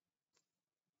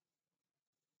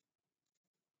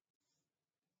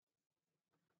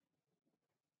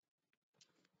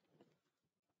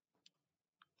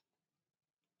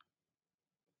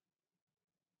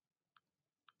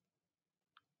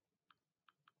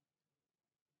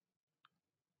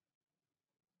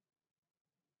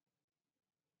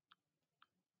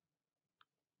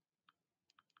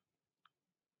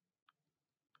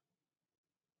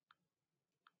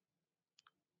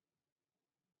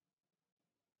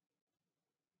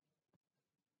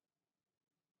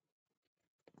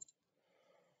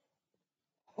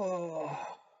 Oh,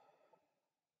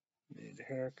 need a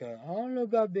haircut. I don't know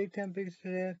about Big Ten Picks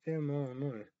today. I feel more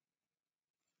money.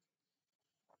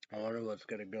 I wonder what's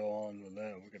gonna go on with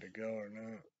that. We're gonna go or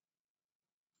not.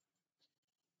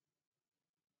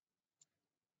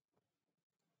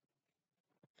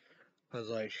 Cause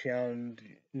like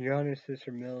Giannis'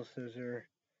 sister, Mill's sister,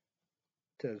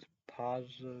 test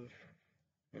positive,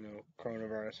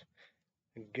 coronavirus.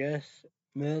 I guess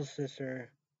Mill's sister,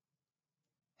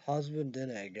 husband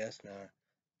didn't, I guess not.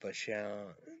 But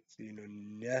Sean's,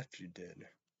 nephew did.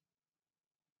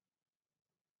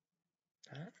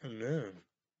 I don't know.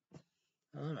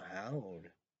 I don't know how old.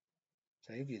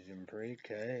 I think he's in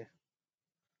pre-K.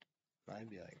 Might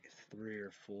be like 3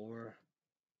 or 4,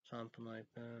 something like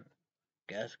that.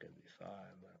 Guess could be 5,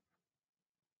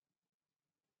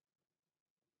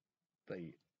 but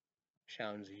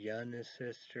Sean's youngest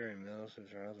sister and middle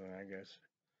sister husband, I guess,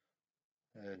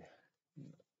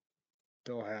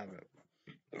 don't have it.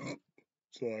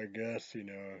 So I guess,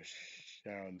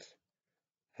 Sean's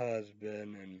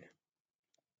husband and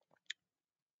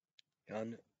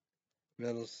young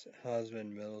middle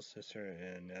sister,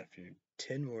 and nephew,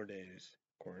 10 more days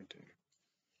quarantine.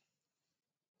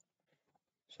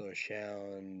 So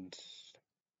Sean's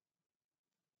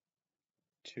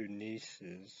 2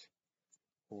 nieces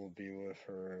will be with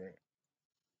her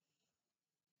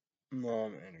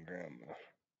mom and grandma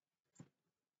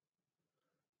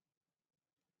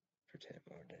for 10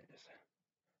 more days.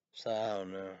 So I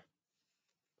don't know.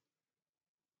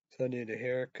 So I need a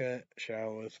haircut.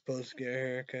 Sean was supposed to get a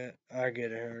haircut. I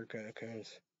get a haircut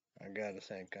because I gotta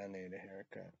think I need a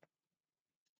haircut.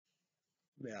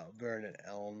 Yeah, Vernon,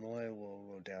 Illinois. We'll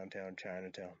go downtown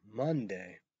Chinatown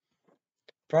Monday.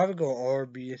 Probably go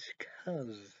Arby's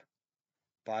because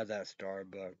buy that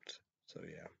Starbucks. So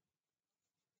yeah,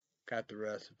 got the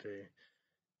recipe.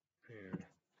 Yeah,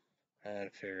 I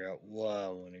had to figure out what I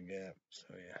want to get.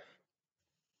 So yeah,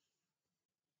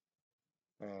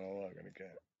 I don't know what I'm gonna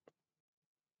get.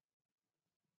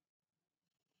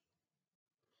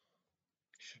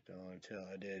 Should know until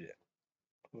I did it.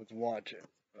 Was watching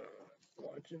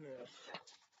this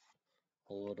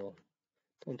a little.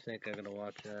 Don't think I'm gonna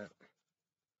watch that.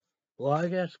 Well, I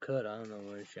guess could. I don't know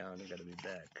when Shauna's gonna be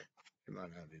back. She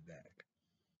might not be back.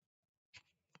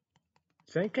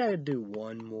 I think I'd do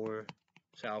one more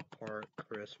South Park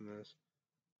Christmas.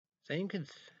 I think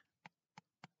it's,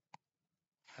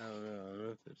 I don't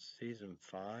know if it's season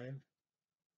 5.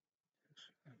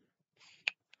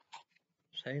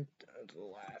 I think that's the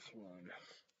last one.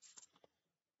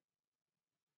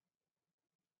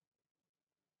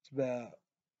 It's about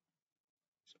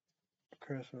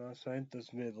Christmas. I think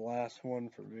this will be the last one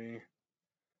for me.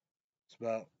 It's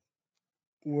about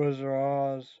Wizard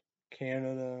of Oz,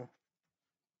 Canada,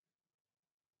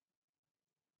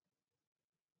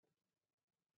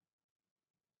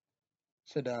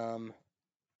 Saddam.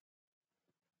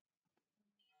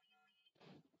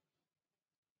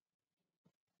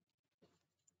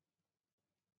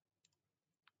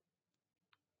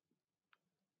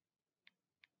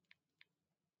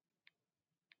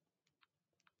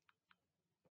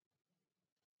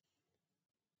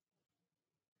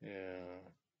 Yeah.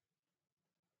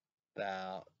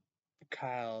 About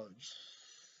Kyle's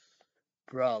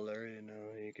brother,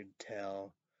 you could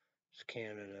tell it's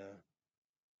Canada.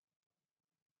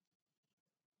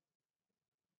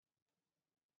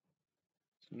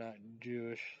 It's not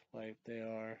Jewish like they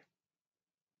are.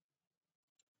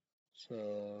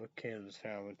 So Canada's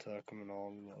family took him and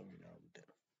all,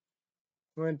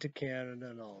 went to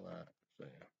Canada and all that. So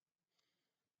yeah.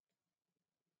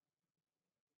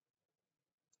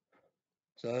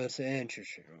 So it's an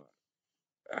interesting one.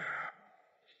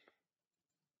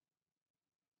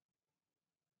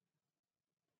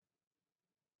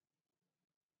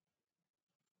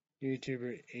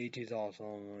 YouTuber 80's also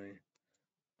only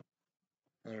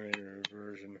unrated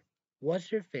version.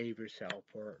 What's your favorite South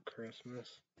Park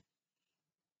Christmas?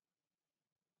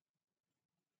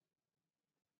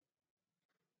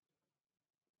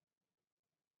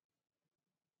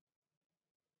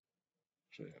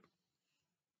 So, yeah.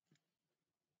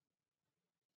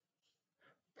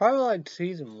 Probably like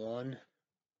season 1.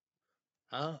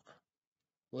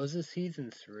 Was it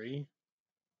season 3?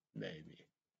 Maybe.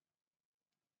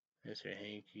 Mr.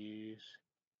 Hankey's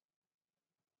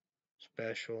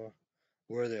special.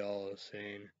 Were they all the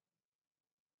same?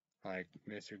 Like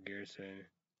Mr. Gearson.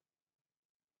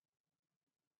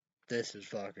 This is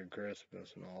fucking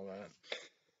Christmas and all that.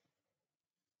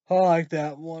 I like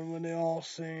that one when they all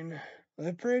sing.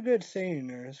 They're pretty good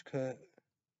singers, cause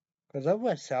that's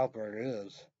what South Park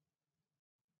is.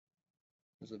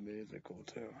 It's a musical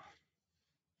too.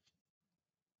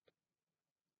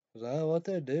 Is that what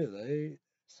they do? They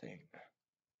sing.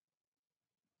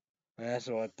 That's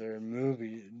what their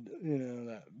movie,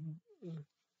 that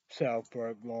South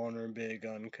Park, Warner, Big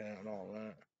Gun Count, and all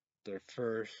that. Their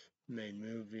first made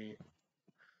movie.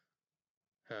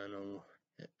 I don't know.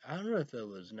 I don't know if it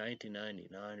was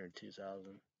 1999 or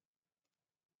 2000.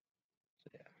 So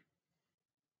yeah.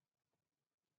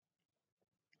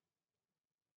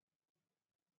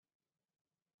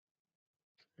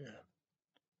 Yeah.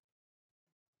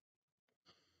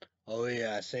 Oh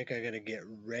yeah, I think I gotta get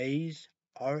Raze,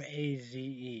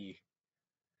 RAZE,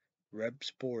 Rep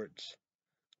Sports.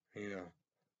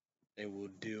 They will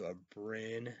do a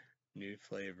brand new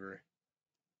flavor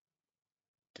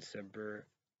December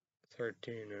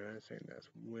 13th, and I think that's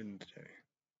Wednesday.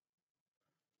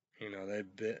 They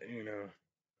bit,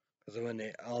 because when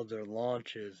all their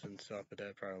launches and stuff, but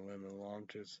that probably limit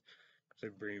launches, because they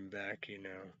bring back,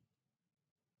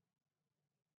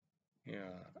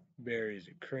 berries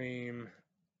and cream,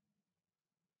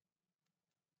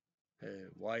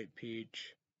 white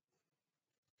peach.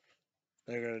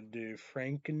 They're gonna do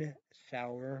Franken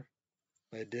sour.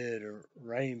 They did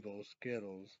rainbow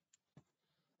Skittles.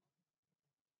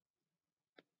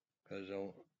 Cause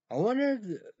I wonder if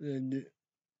the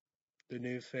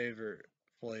new favorite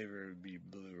flavor would be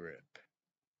Blue Rip.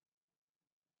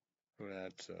 Well,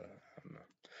 that's I don't know.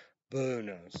 Blue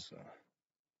knows. So.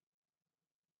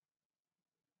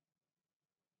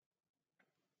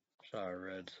 Saw I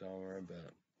read somewhere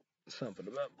about something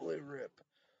about Blue Rip.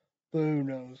 Blue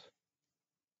knows.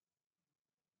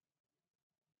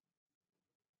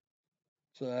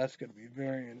 So that's gonna be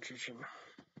very interesting.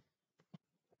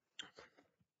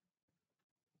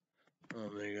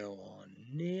 Let me go on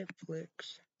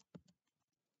Netflix.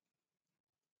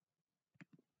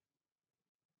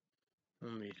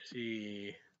 Let me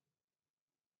see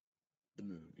the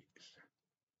movies.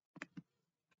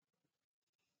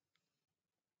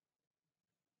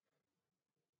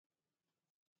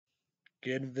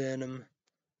 Get Venom.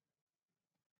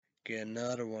 Get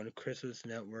another one. Christmas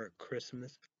Network.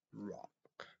 Christmas Rock.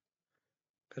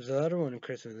 Because the other one,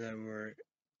 Christmas Network,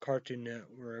 Cartoon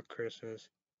Network, Christmas,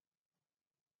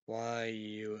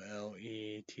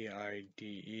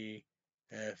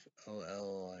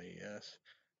 YULETIDEFOLLIS.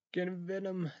 Getting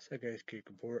Venom, Second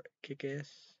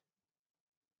Kick-Ass.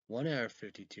 1 hour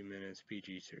 52 minutes,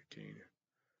 PG-13.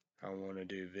 I want to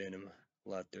do Venom,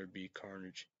 Let There Be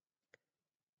Carnage.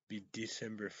 Be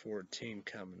December 14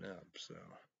 coming up, so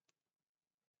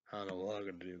I don't know what I'm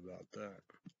going to do about that.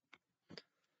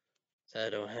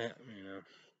 That don't happen,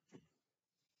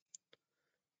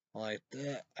 Like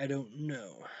that, I don't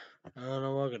know. I don't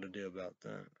know what I'm going to do about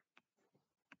that.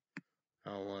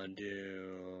 I want to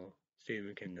do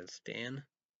Stephen King's Stan.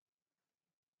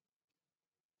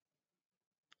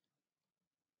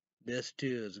 This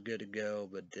too is good to go,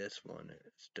 but this one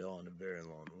is still on a very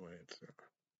long way. So.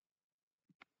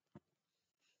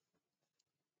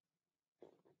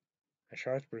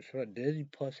 Sharpsburg's Foot. Disney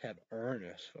Plus have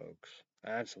Ernest, folks.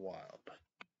 That's wild.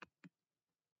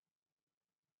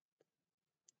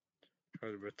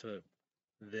 Sharpsburg's Foot.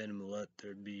 Venom Let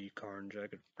There Be Carnage. I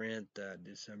could rent that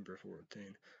December 14th.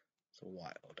 It's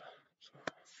wild. So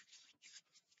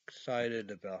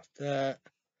excited about that.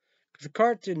 Because the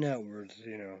Cartoon Network,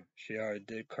 she already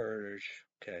did Courage.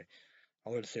 Okay. I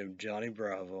would say Johnny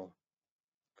Bravo.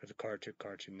 Because the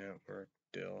Cartoon Network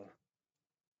deal.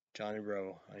 Johnny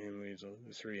Bravo, I Am Weasel,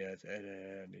 the three Eds, Ed,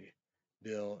 Eddie,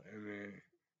 Bill, and then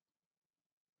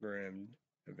Grim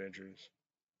Adventures.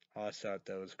 I thought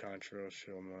that was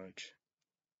controversial much.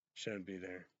 Shouldn't be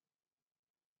there.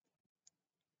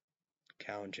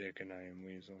 Cow and Chicken, I Am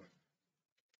Weasel.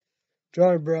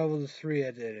 Johnny Bravo, the three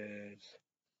Eds, Eds.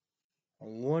 I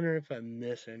wonder if I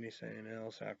miss anything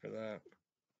else after that.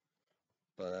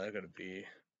 But that gotta be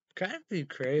kind of be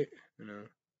great,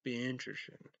 be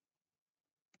interesting.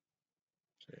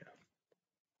 So yeah.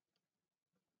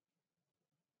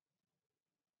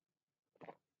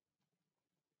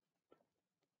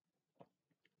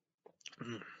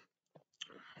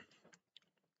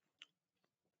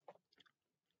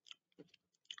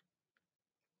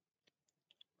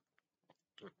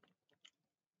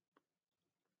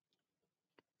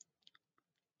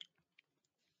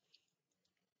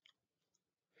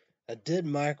 I did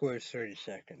microwave 30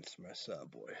 seconds, my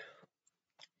Subway.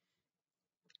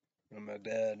 And my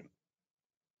dad,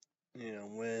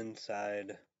 went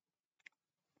inside.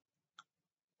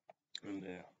 And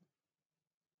yeah.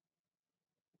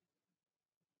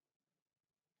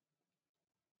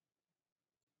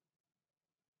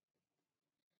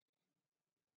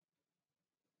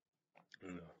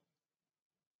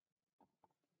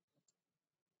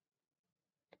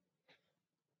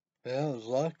 Well, I was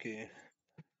lucky.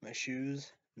 My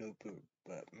shoes, no poop,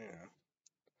 but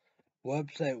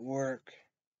website work.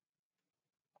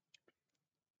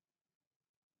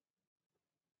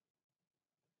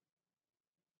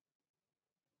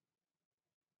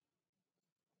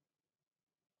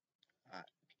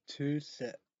 Two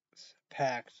sets,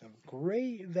 packs of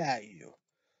great value.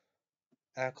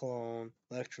 Alkaline,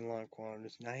 electrolyte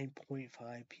quantities,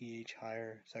 9.5 pH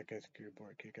higher, second secure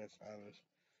board kick-ass hours.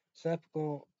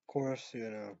 Skeptical, of course,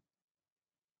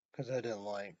 because I didn't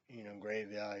like, great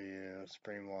value,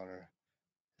 spring water.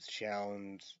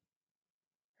 Challenge,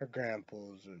 her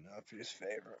grandpa's an obvious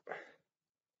favorite.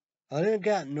 I didn't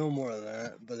got no more of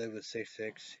that, but it was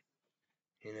 6.6,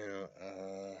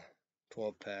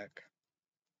 12 pack.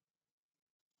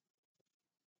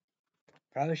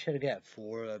 Probably should have got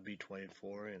 4, that'd be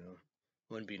 24,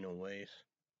 wouldn't be no waste.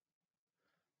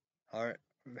 Alright,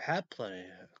 had plenty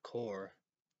of core.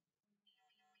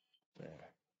 Yeah.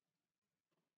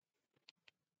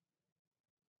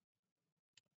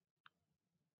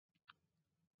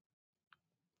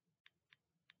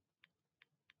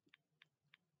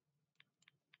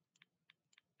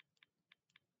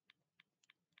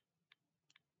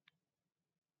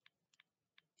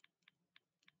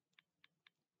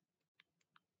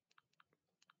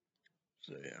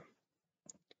 So yeah.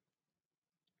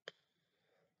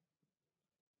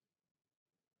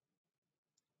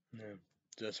 Yeah.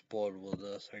 Just bored with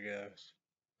this, I guess.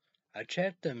 I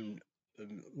checked them the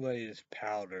latest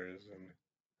powders and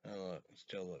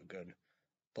still look good.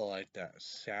 But like that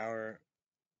sour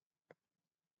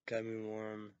gummy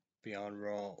worm, Beyond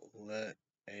Raw, Lit,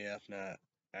 AF Nut,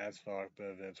 Asphalt,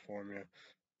 Bevets Formula,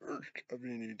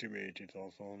 WD2H, it's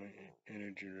also on the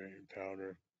energy drink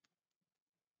powder.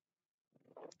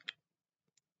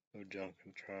 No junk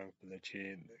and trunk, but they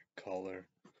cheated the color.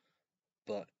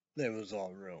 But they was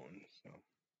all ruined, so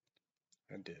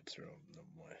I did throw them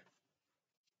away.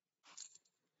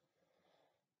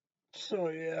 So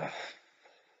yeah.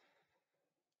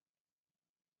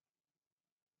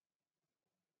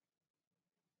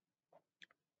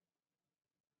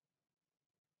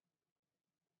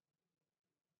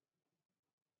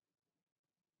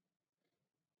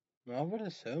 I would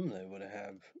assume they would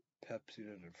have Pepsi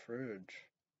in the fridge.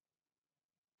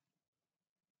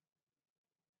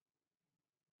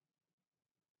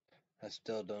 I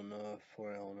still don't know if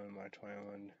 4 element my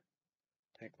 21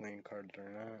 take lane cards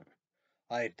or not.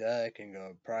 Like that, it can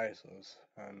go priceless.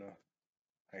 I don't know.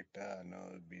 Like that, I know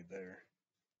it'd be there.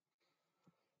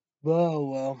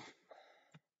 Well.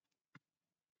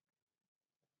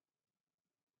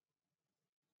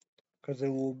 Because it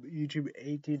will YouTube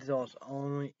 $18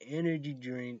 only. Energy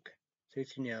drink,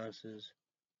 16 ounces.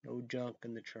 No junk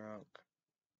in the trunk.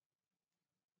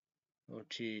 No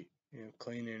cheat.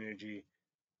 Clean energy.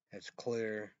 It's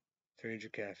clear,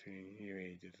 300 caffeine, you're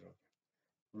 80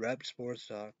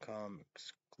 Repsports.com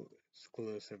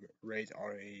exclusive rates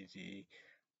R-A-Z-E.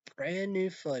 Brand new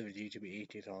flavors, each to be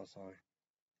 $18 long.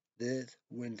 This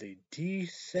Wednesday,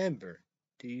 December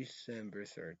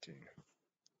 13th.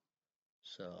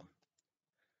 So,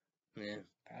 man,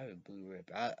 probably Blue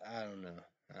Rip. I don't know.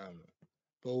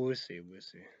 But we'll see.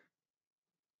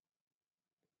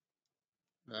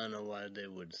 I don't know why they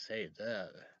would say that.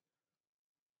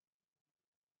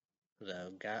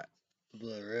 That got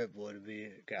Blue Rip would be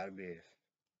gotta be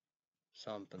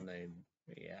something they,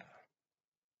 yeah.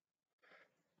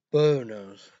 But who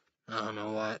knows? I don't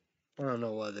know why. I don't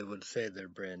know why they would say they're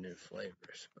brand new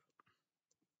flavors.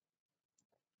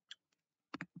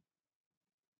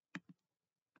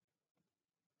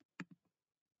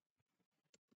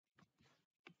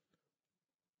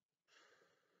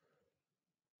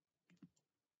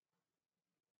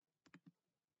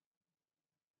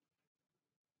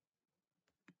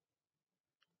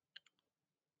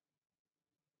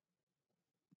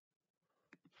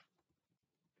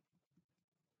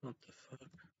 What the fuck?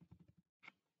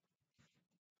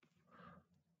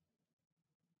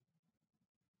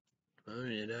 Well,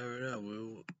 you never know.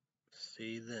 We'll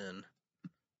see then.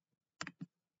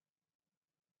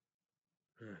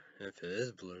 If it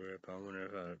is Blue Rip, I wonder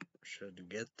if I should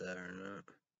get that or not.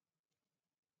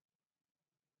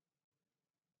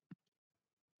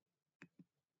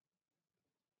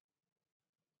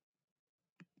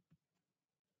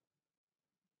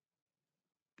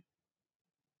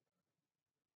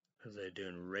 Because they're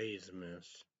doing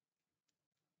Raisinmas.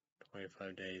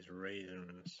 25 days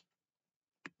Raisinmas.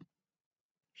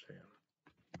 So, yeah.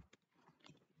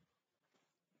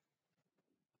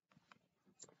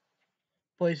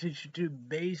 PlayStation 2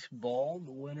 Baseball.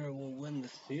 The winner will win the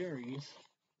series.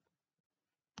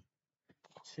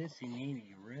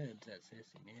 Cincinnati Reds at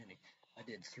Cincinnati. I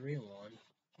did 3-1.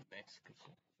 Mexico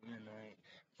Midnight.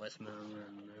 West Maryland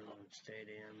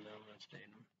Stadium.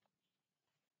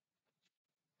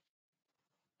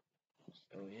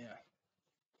 So yeah.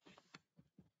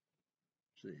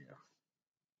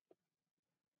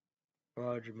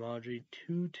 Roger Maji,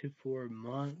 2 to 4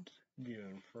 months.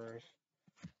 June 1st.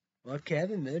 Well,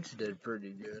 Kevin Mitch did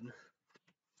pretty good.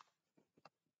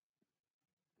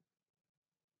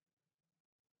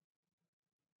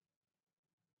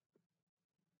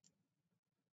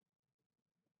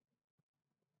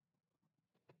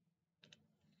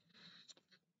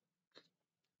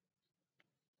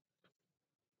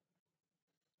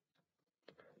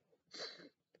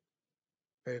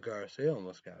 Ray Garcia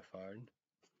almost got fired.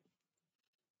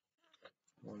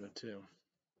 1-2.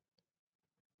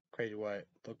 Crazy White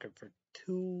looking for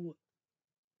 2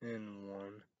 and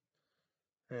 1.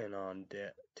 And on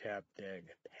tap deck,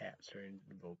 Pats ready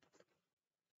to vote.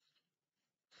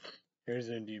 Here's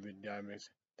Indie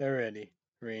Diamonds. They're ready.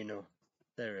 Reno.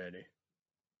 They're ready.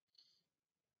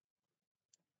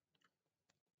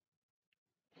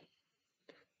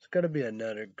 It's gonna be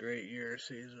another great year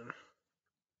season.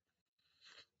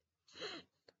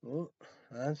 Well,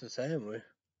 that's the same way.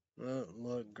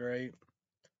 Look great.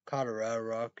 Colorado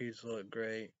Rockies look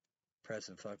great.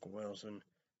 Preston fucking Wilson.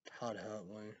 Todd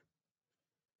Huntley.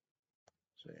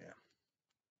 So yeah.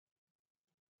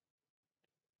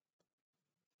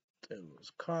 It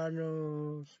was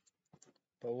Cardinals.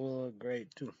 But we'll look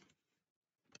great too.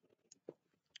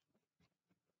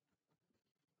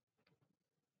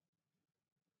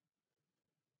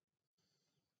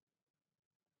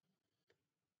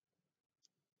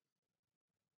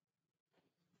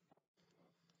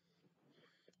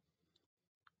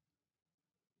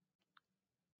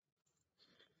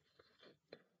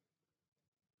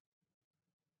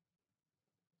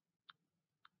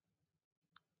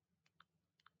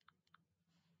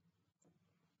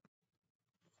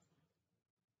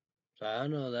 So I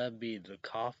know that'd be the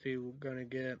coffee we're gonna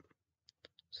get.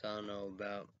 So I don't know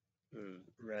about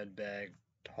red bag,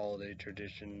 holiday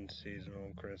tradition,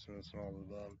 seasonal, Christmas, and all of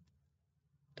them.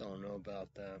 Don't know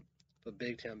about that. But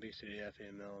Big Town, Big City,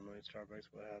 FM, Illinois,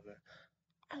 Starbucks will have that.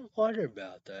 I wonder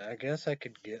about that. I guess I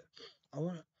could get. I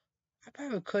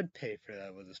probably could pay for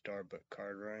that with a Starbucks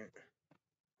card, right?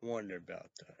 Wonder about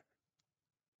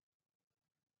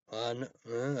that.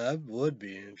 That would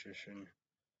be interesting.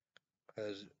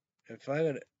 Because if I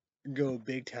gotta go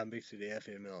Big Town, Big City,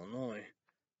 FM, Illinois,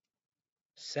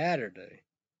 Saturday,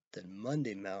 then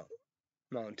Monday,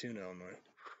 Mountain Tune, Illinois.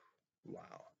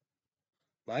 Wow.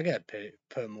 Well, I gotta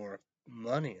put more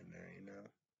money in there, you know.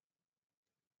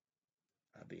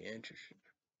 That'd be interesting.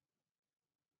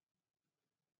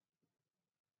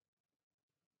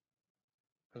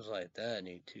 Cause like that, I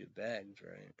need 2 bags,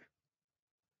 right?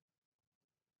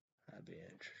 That'd be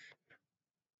interesting.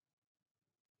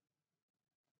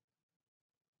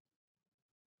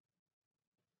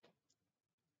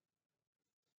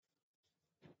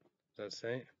 Does that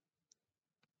say?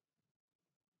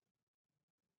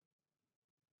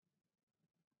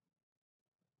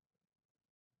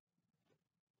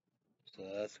 So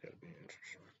that's gonna be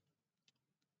interesting.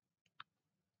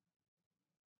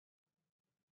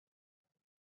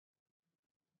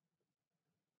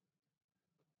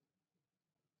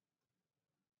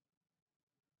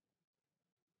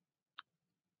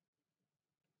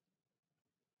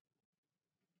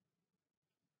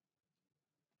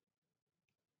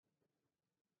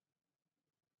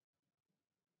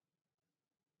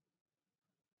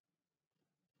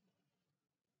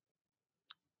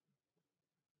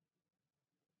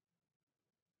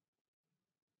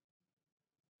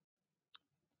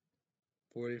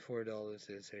 $44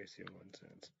 and 61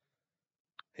 cents.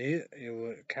 He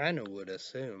would kind of would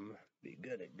assume be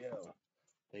good to go.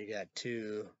 They got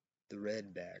the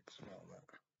red bags and all that.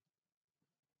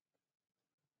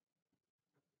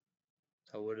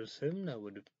 I would assume that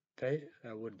would pay.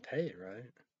 I would pay it,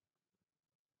 right?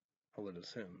 I would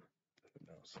assume. Who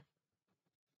knows?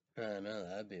 I know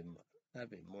that'd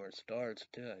be more stars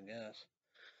too. I guess.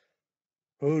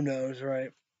 Who knows,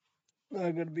 right?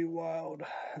 That could be wild.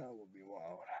 That would be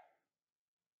wild.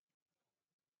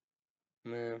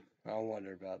 Man, I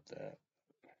wonder about that.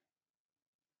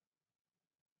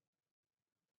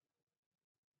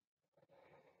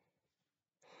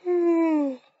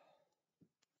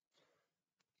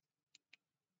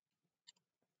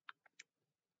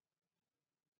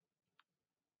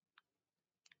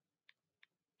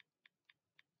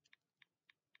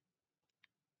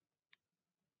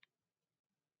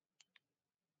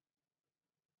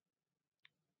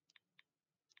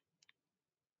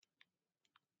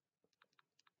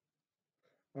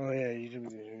 Oh yeah, you should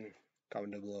be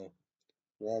comment below.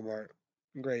 Walmart,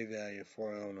 great value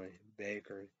for only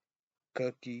bakery,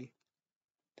 cookie,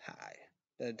 pie.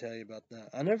 Did I tell you about that?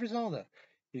 I never saw that.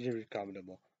 You should be comment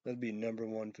below. That'd be number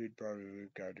one food probably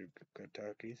we've got to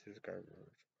Kentucky.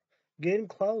 Getting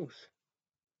close.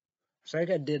 It's like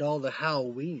I did all the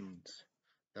Halloweens.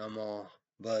 I'm all,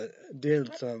 but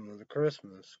did some of the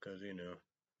Christmas because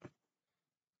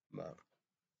but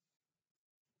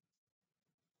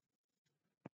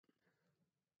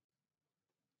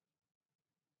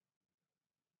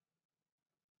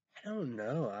I don't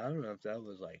know. I don't know if that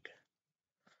was like.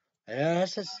 Yeah,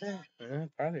 that's just it. I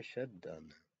probably should have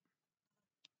done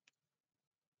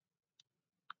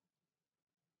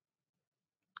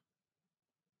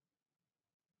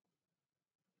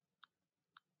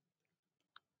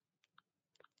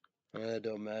that. It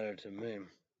don't matter to me.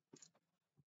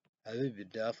 I think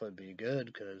it'd definitely be good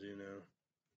because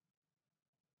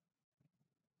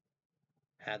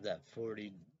have that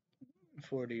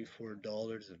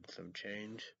 $44 and some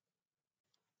change.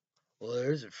 Well,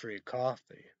 there's a free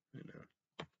coffee.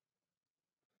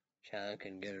 I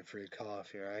can get a free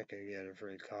coffee, or I can get a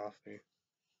free coffee.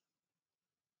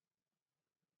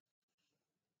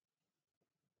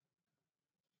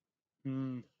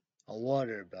 I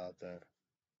wonder about that.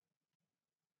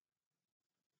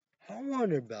 I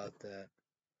wonder about that.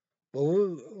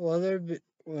 We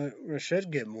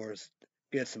should get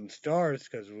some stars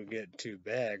because we get 2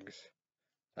 bags.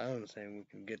 I don't think we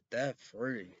can get that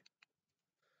free.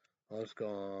 Let's go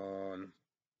on.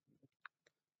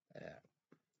 Yeah,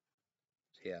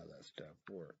 see how that stuff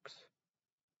works.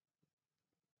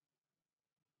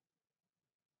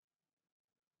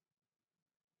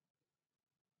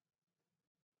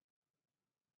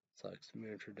 It's like some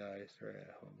merchandise or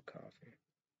at home coffee.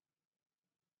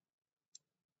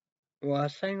 Well, I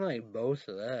was saying like both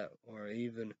of that, or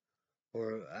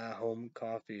at home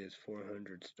coffee is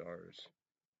 400 stars.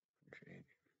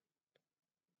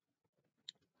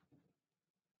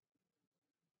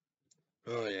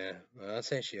 Oh yeah, well, I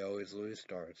say she always lose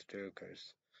stars too,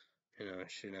 cause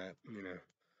she not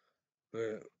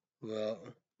we well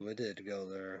we did go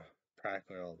there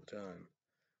practically all the time,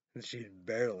 and she's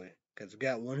barely cause we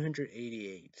got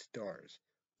 188 stars,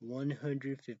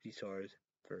 150 stars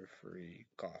for free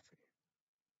coffee,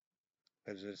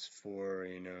 cause it's for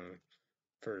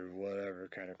whatever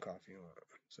kind of coffee you want.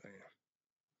 So yeah,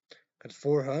 cause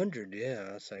 400,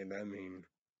 yeah, I say that mean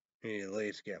you at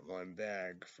least get 1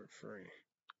 bag for free.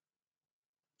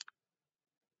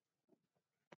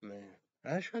 Man,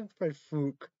 I should play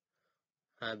Fook.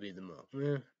 I'd be the most.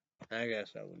 Yeah, I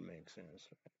guess that would make sense.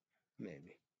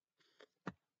 Maybe.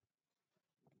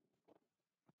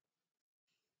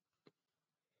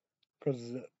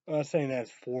 Because I was saying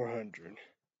that's 400.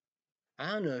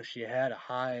 I don't know if she had a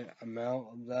high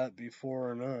amount of that before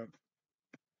or not.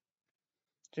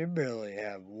 They barely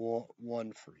have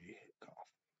one free coffee.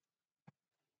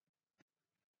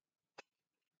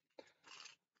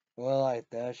 Well, like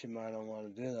that, she might not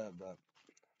want to do that, but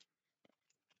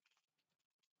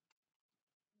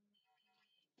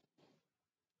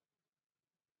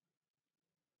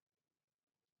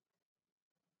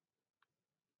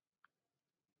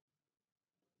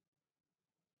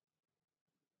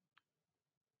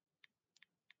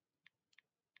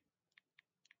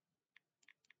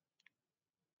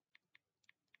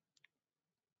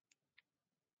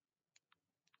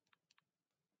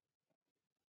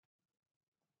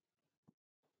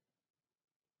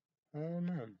I don't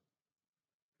know.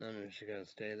 I don't know if she's gonna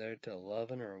stay there till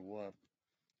 11 or what.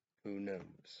 Who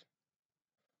knows?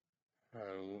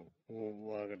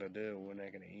 What I'm gonna do when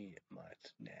I'm gonna eat my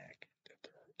snack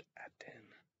at 10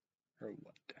 or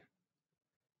what?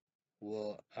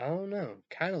 Well, I don't know.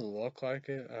 Kind of look like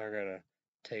it. I gotta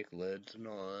take lids and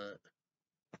all that.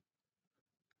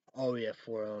 Oh yeah,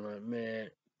 409, man.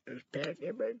 This pack,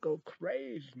 everybody go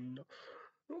crazy.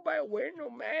 Nobody wear no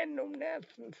man, no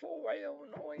nothing.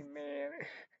 409, man.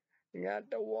 You got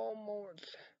the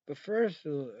Walmarts. But first,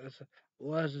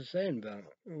 what I was saying about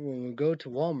when we go to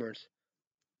Walmart's,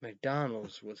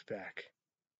 McDonald's was back.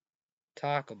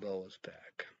 Taco Bell was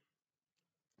back.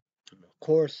 Of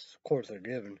course, they're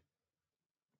giving.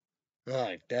 Not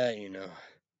like that,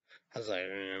 I was like,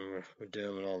 we're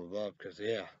doing all above because,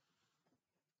 yeah,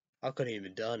 I couldn't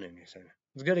even done anything.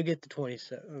 I was gonna get the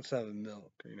 27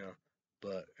 milk,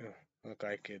 but look,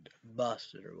 I could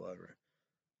bust it or whatever.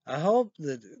 I hope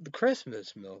that the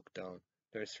Christmas milk don't.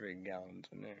 There's 3 gallons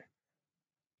in there.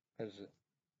 Because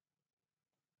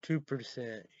 2%,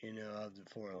 of the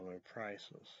formula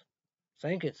priceless. I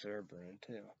think it's their brand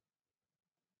too.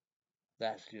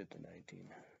 That's good the 19.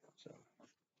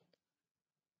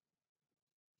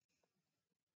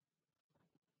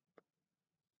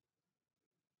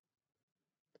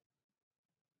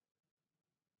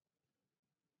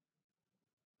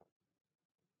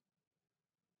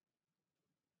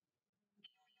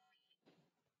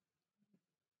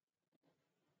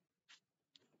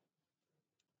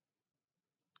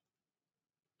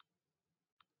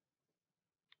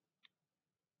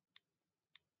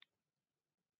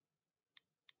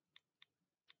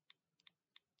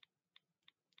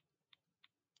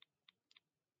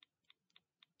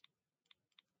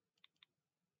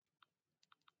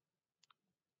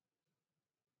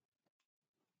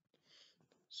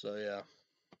 So yeah.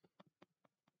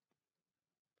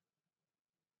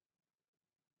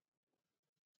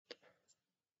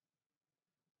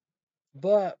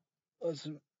 But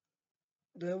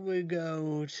then we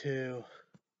go to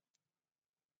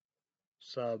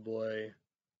Subway,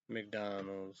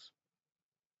 McDonald's,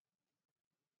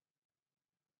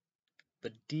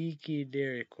 but DK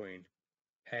Dairy Queen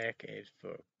package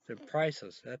for the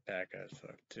priceless. That package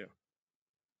fuck too.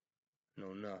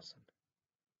 No nothing.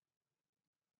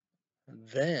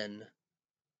 Then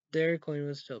Dairy Queen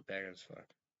was still packaged fuck.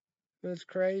 It was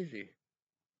crazy.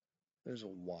 It was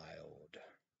wild.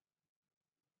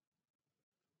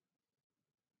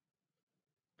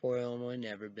 Poor Illinois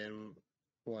never been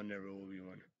one, never will be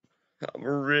one. I'm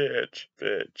a rich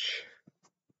bitch.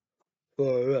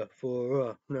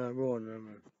 For number one,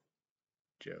 number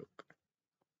joke.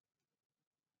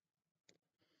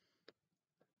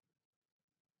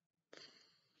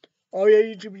 Oh yeah,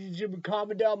 YouTube,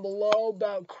 comment down below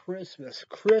about Christmas.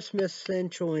 Christmas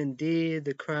Central indeed.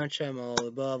 The crunch I'm all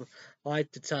above. Like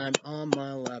the time on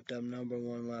my laptop, number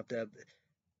one laptop.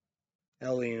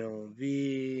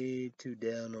 LENOV, 2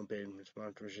 down, no payment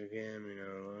sponsorship again,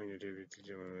 YouTube,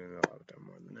 laptop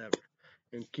more than ever.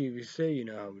 And QVC, you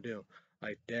know how we do.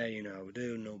 Like that, you know how we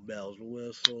do. No bells,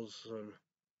 whistles,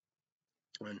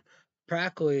 and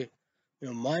practically,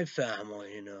 my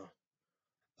family,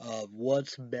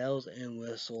 what's bells and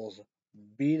whistles,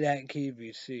 be that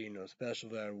QVC, special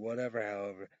value, whatever,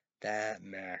 however, that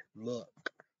matter.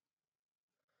 Look,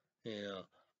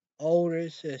 older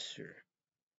sister,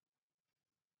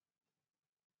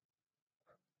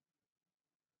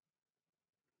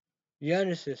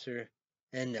 younger sister,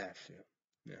 and nephew.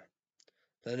 Yeah.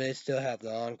 Then they still have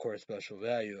the encore special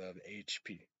value of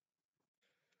HP.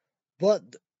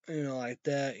 But, like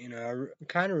that, I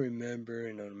kind of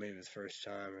remember, maybe the first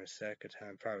time or second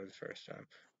time, probably the first time,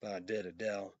 but I did a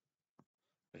Dell,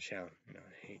 which,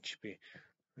 HP.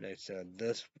 They said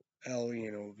this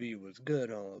LENOV was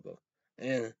good on the book.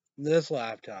 And this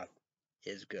laptop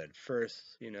is good.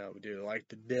 First, we do like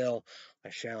the Dell,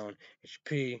 I shown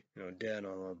HP, dead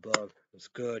on the above. It's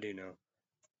good,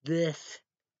 This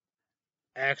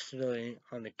actually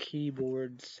on the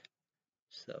keyboards.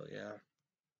 So yeah.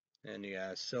 and you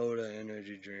got soda,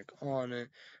 energy drink on it,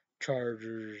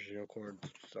 chargers, cords,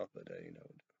 stuff like that.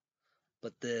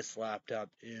 But this laptop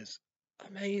is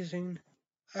amazing,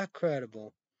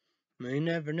 incredible. I mean, you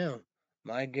never know.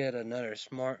 Might get another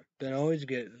then always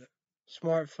get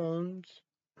smartphones,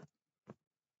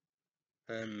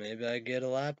 and maybe I get a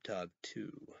laptop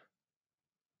too.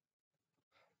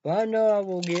 But I know I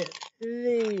will get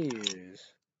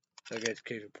these. I guess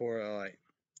kick the port light.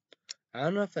 I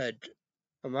don't know if I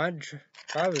might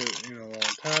probably a long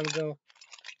time ago.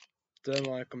 Didn't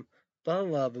like them, but I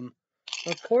love them.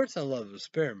 Of course, I love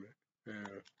Experiment.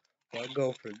 I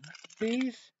go for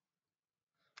these,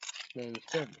 then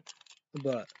Experiment.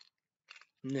 But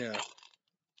yeah,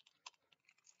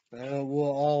 that will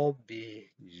all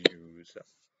be used.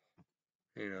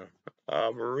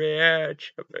 I'm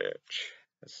rich, bitch.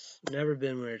 It's never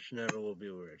been rich, never will be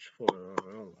rich. I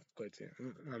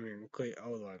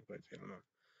would like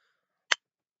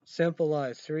Simple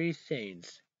life, 3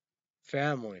 things.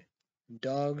 Family.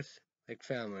 Dogs like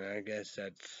family. I guess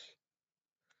that's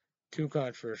too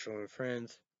controversial. And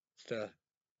friends, stuff.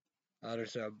 Other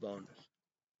stuff, bonus.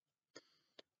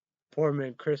 Poor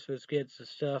man Christmas gets the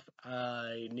stuff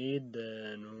I need,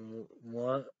 then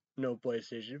what? No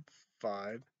PlayStation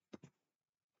 5.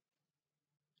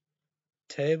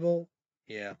 Table?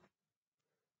 Yeah.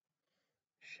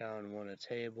 Sean won a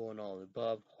table and all the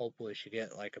above. Hopefully she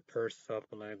get like a purse,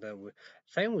 something like that.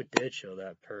 Same with did show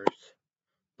that purse.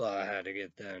 But I had to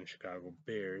get that in Chicago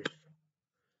Bears.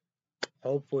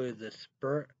 Hopefully the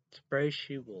spray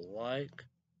she will like.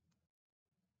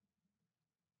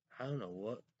 I don't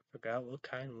know forgot what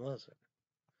kind was it.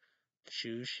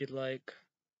 Shoes she like.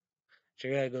 She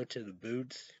gotta go to the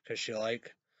boots because she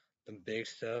like the big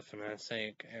stuff, and I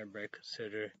think everybody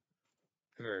consider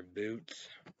her boots.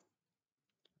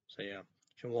 So yeah,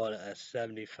 she wanted a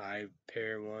 75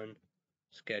 pair one.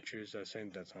 Skechers, I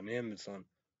think that's on Amazon.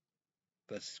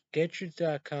 But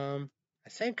Skechers.com, I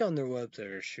think on their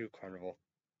website or Shoe Carnival,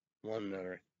 one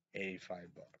another $85.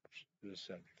 It was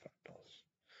 $75.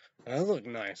 And they look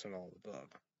nice on all the above.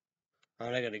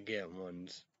 I'm not gonna get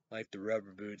ones like the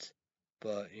rubber boots,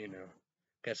 but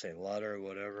guess they leather or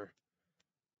whatever.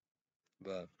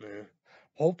 But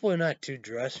hopefully not too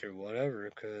dressy or whatever,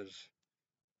 because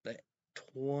they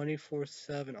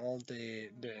 24/7 all day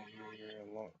you're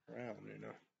walk around,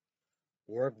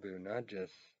 Work boot, not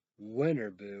just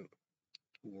winter boot.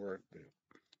 Work boot.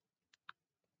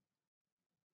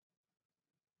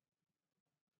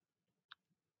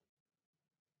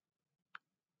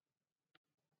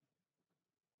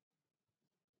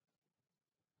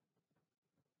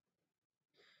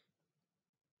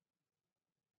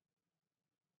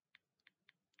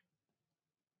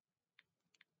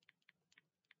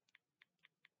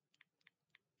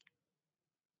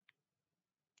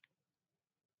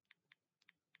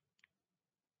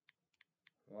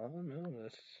 I don't know.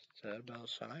 That's sad about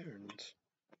sirens.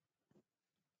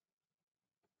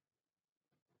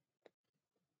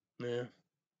 Yeah.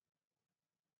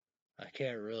 I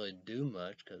can't really do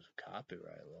much because of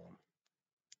copyright law.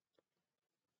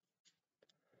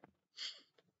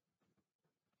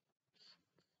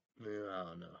 Yeah, I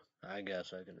don't know. I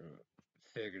guess I can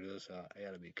figure this out. I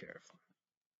gotta be careful.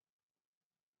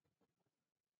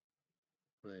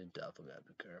 We definitely gotta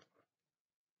be careful.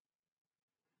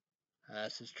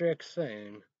 That's a strict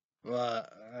thing. Well,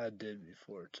 I did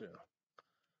before too.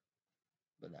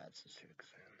 But that's a strict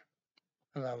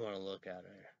thing. And I want to look at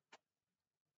it.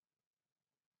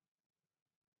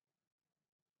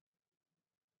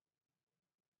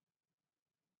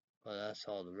 Well, that's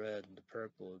all the red and the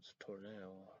purple is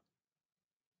tornado.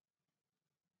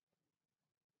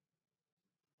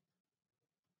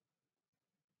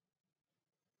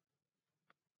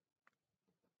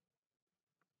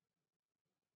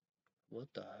 What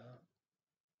the hell?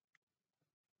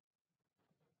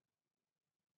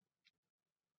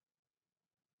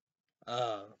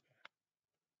 Oh.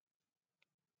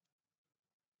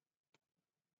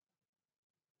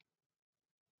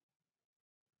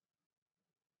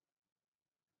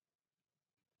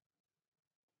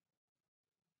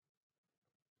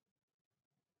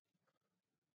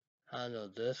 I know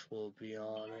this will be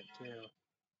on it too.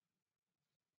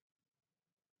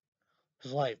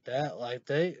 It's like that, like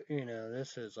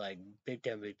this is like Big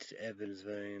Time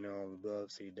Evansville, above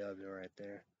CW right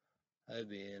there. I'd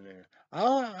be in there.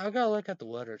 I gotta look at the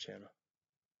Weather Channel.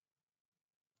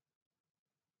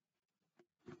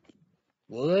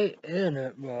 Well, they in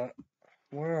it, but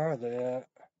where are they at?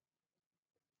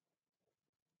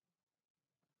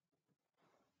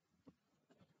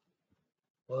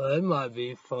 Well, it might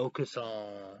be focused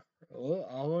on. Well,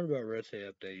 I wonder about Red State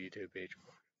Update YouTube page.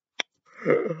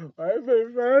 I play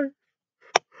five.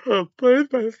 Play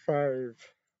by five.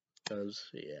 Cause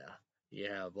yeah, you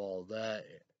have all that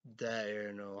here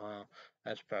in Ohio.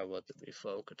 That's probably what they'll be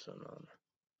focusing on.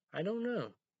 I don't know.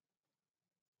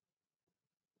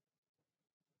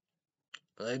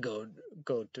 I go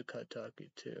to Kentucky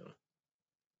too.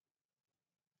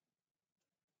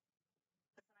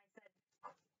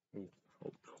 Ooh,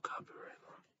 hope no copyright.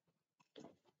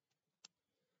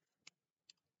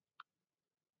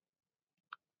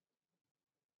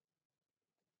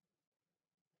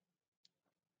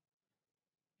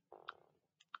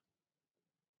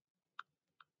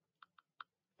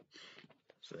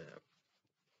 So yeah.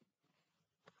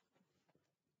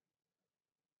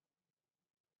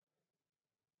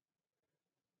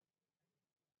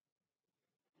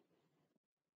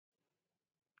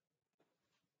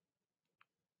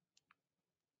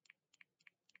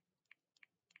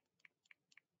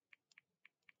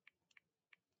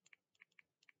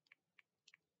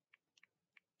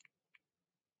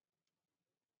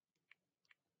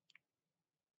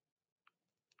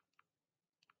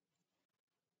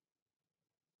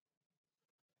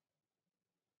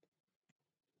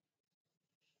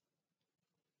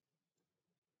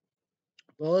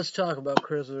 Well, let's talk about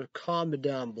Christmas. Comment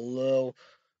down below.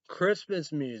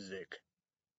 Christmas music.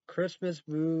 Christmas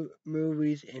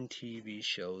movies and TV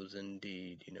shows,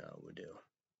 indeed. You know how we do.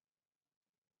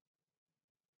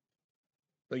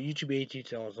 But YouTube AT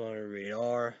tells on the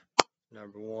radar.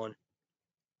 Number one.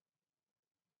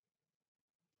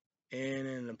 And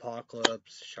an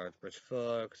Apocalypse, Shark vs.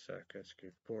 Fox, Sarcastic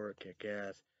Report, Kick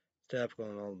Ass, stuff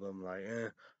going all of them like,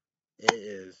 it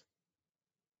is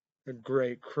a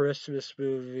great Christmas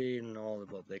movie and all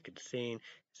of what they could sing.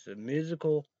 It's a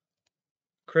musical,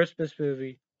 Christmas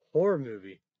movie, horror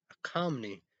movie, a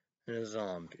comedy, and a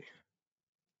zombie.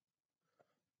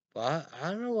 But I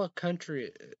don't know what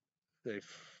country they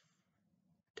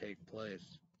take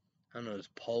place. I don't know, it's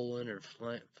Poland or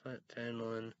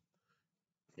Finland.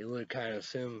 You would kind of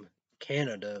assume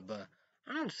Canada, but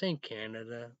I don't think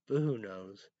Canada, but who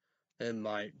knows? It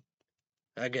might.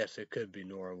 I guess it could be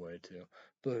Norway too,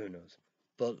 but who knows?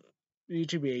 But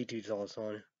YouTube 18's also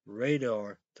on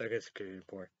radar. Like a security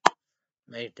report.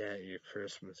 Make that your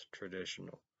Christmas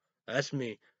traditional. That's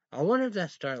me. I wonder if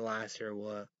that started last year or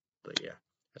what. But yeah,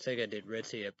 I think I did Red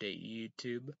Sea Update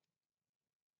YouTube.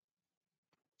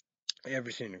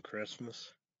 Ever seen a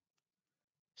Christmas?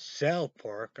 South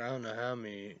Park. I don't know how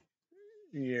many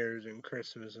years and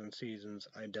Christmas and seasons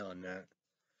I done that.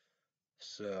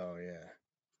 So yeah.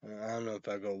 I don't know if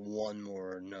I go one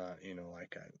more or not,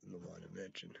 like I the one I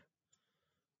mentioned.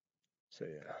 So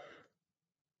yeah.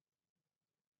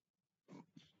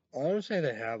 I want to say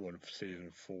they have one for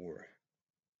season 4.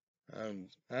 I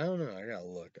don't know. I gotta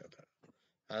look at that.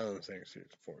 I don't think season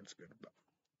 4 is good, but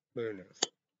who knows?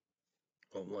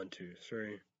 Well, 1, 2,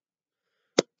 3.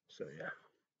 So yeah.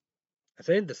 I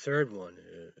think the third one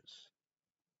is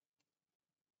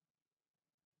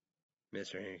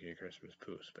Mr. Hanky Christmas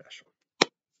Pooh Special.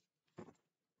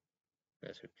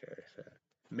 That's who carries that.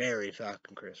 Merry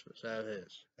Falcon Christmas. That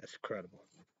is. That's incredible.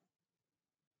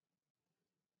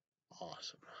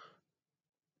 Awesome.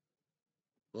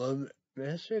 Well,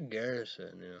 Mr.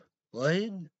 Garrison,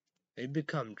 well, he'd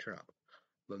become Trump.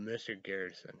 But Mr.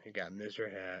 Garrison, he got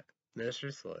Mr. Hat,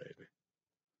 Mr. Slave.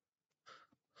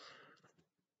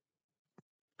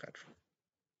 Got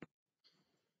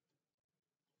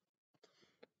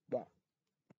Well,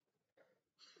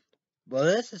 well,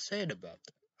 that's the saying about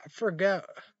that. I forgot.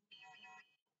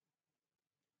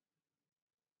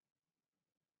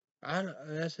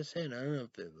 That's the saying. I don't know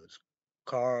if it was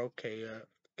Carl K1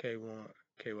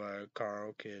 KY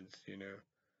Carl kids.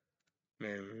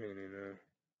 Man,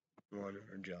 one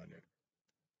or Johnny.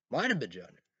 Might have been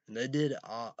Johnny. And they did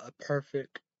a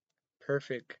perfect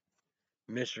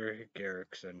Mr.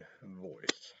 Garrison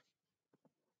voice.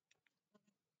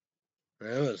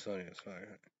 It was funny as fuck.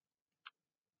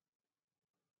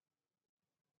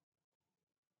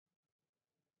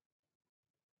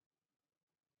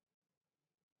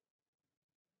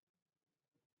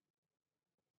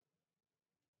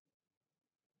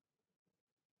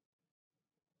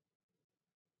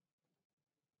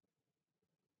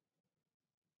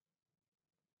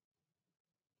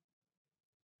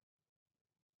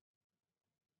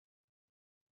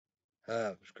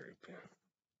 That was great.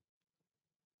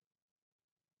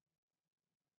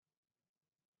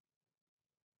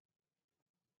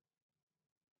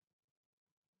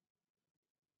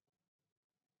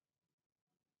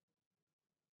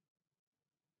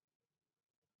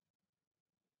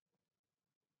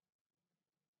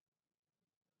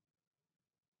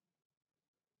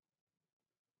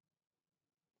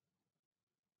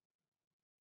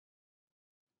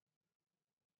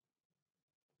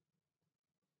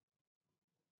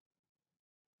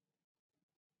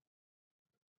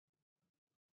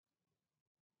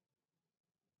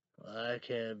 I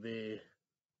can't be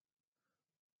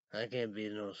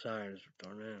no science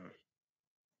tornado.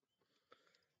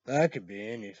 That could be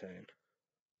anything.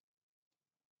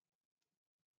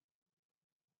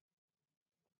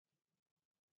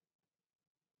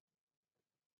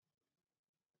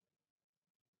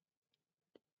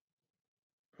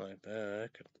 Like that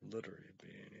could literally be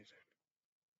anything.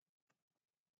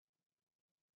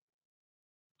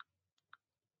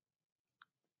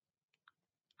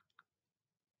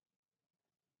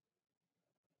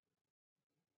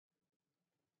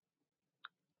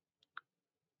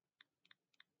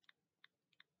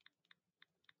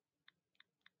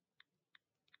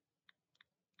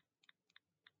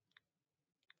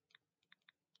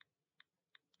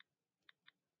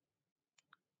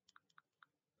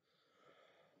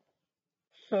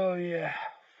 So yeah.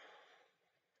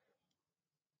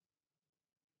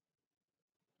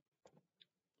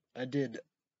 I did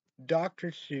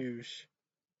Dr. Seuss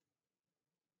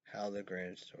How the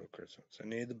Grinch Stole Christmas. I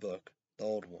need the book, the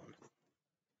old one.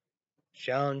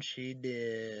 Sean, she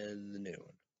did the new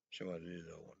one. She wanted to do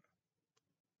the old one.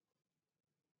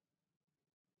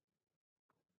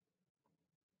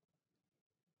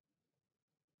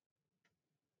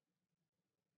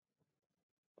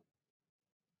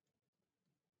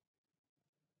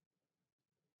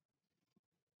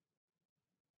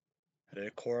 I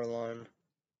did Coraline.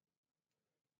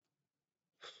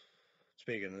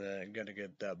 Speaking of that, gotta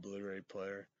get that Blu-ray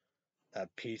player.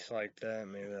 That piece like that,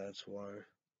 maybe that's why.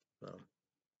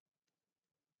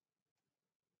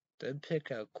 Did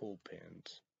pick out cool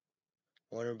pins.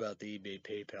 Wonder about the eBay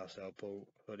PayPal sell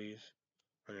hoodies.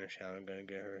 I know Shannon gonna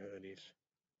get her hoodies.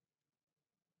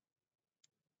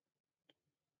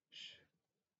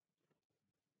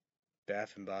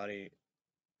 Bath and Body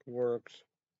Works.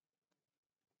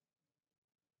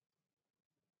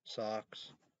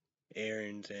 Socks.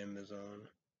 Earrings, Amazon.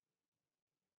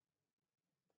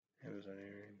 Amazon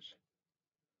earrings.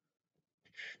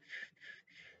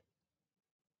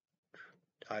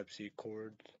 Type-C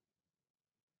cords.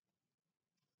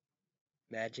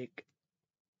 Magic.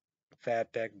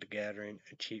 Fatback the Gathering.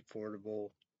 A cheap,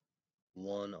 affordable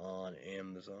one on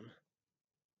Amazon.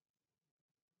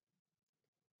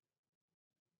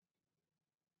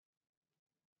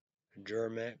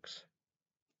 Germex.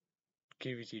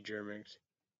 QVC Germex.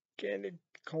 Candy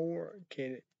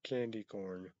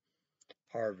corn.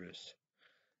 Harvest.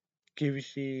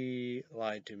 QVC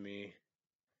lied to me.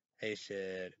 They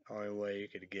said only way you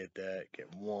could get that,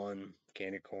 get one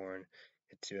candy corn,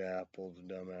 get two apples,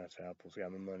 dumbass apples,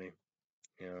 got my money.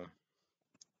 You know,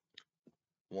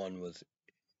 one was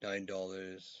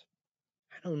 $9.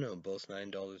 I don't know, both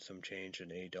 $9 some change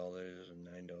and $8 and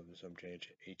 $9 some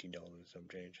change, $18 some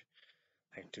change.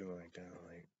 Like doing like that,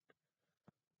 like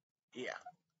yeah.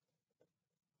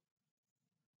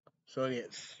 So I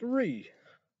get three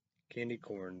candy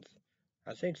corns.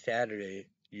 I think Saturday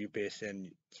you pay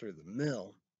send through the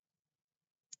mail.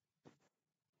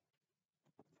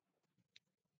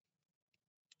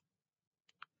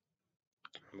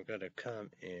 I'm gonna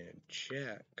come and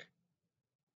check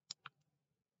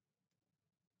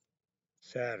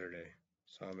Saturday.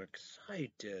 So I'm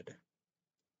excited.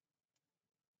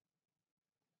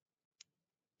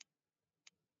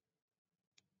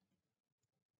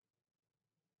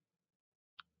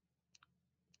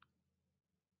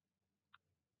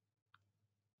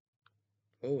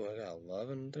 Oh, I got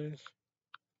 11 of these.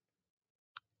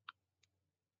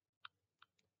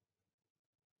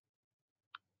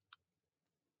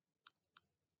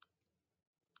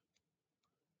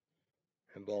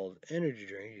 And both energy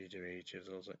drink, you do each of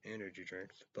those energy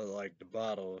drinks. But like the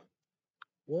bottle,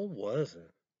 what was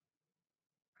it?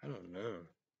 I don't know.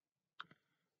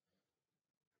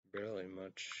 Barely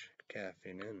much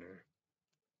caffeine in there.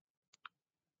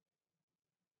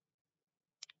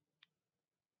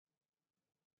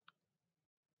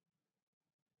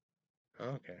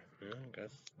 Okay, yeah, I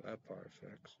guess that part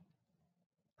fixed.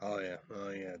 Oh yeah,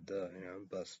 duh, yeah,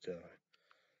 but still.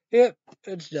 Yep,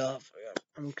 it's tough. Yep.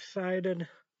 I'm excited.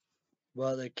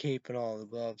 Well, they're keeping all the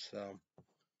above, so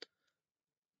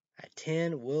at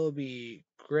 10 will be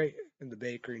great in the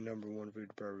bakery, #1 food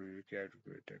department,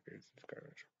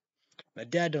 decades. My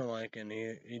dad don't like it, and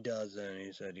he does, and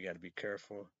he said you got to be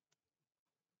careful.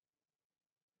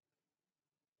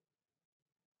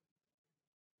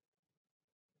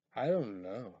 I don't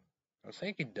know. I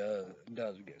think he does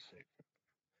get sick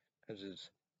because it's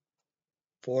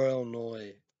for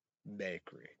Illinois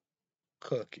bakery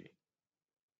cookie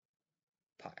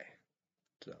pie.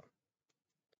 So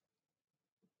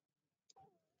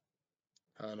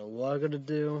I don't know what I'm gonna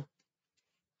do.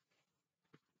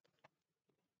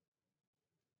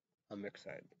 I'm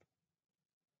excited.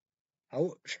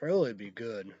 Surely be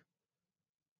good.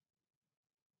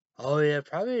 Oh yeah,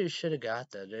 probably should have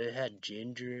got that. It had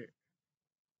ginger.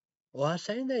 Well, I was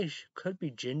saying they could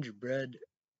be gingerbread,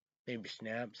 maybe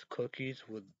snaps, cookies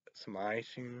with some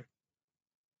icing.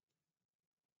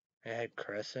 It had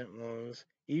crescent ones.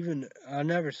 Even I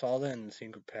never saw that in the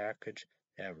single package.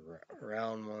 They have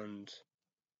round ones.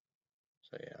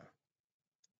 So yeah.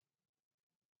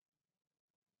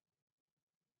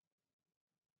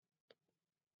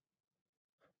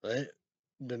 But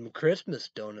the Christmas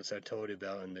donuts I told you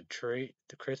about and the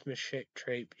Christmas shaped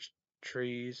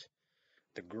trees,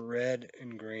 the red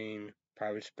and green,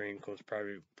 probably sprinkles,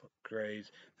 probably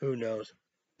grays, who knows.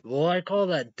 Well, I call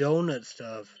that donut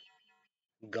stuff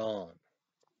gone.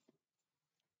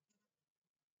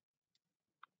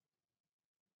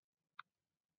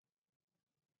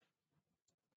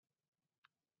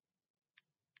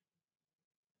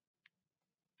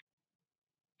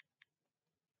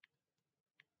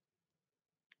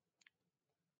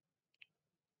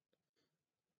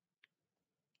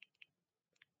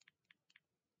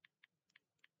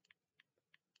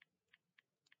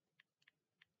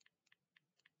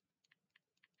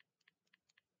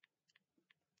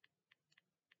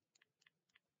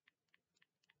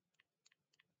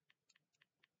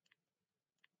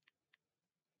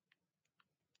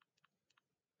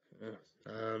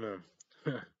 I don't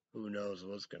know. Who knows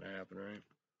what's gonna happen, right?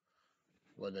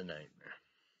 What a nightmare.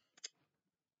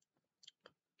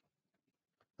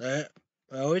 That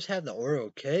I always had the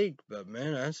Oreo cake, but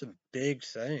man, that's a big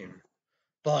thing.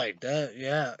 But like that,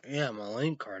 yeah, my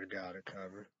link card got it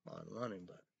covered. A lot of money,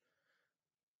 but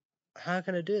how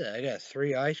can I do that? I got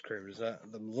 3 ice creams. The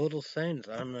little things.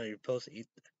 I don't know. You're supposed to eat.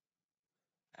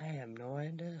 I have no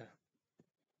idea.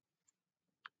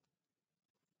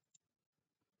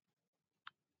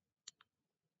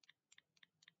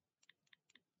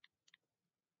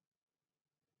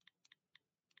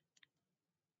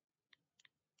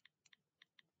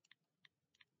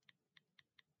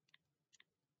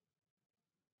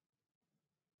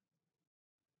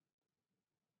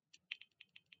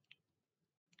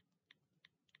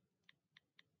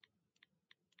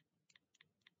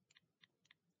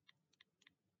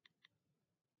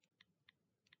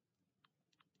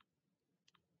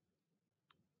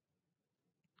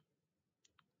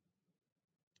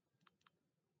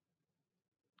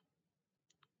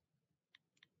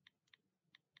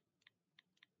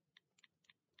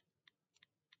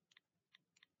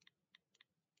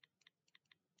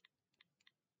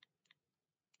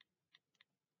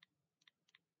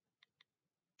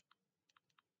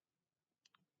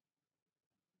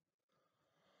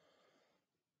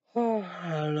 Oh,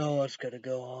 I don't know what's gonna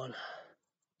go on.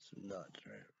 It's nuts,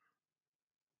 right?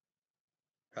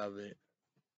 Probably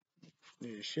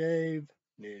need a shave,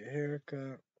 need a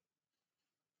haircut.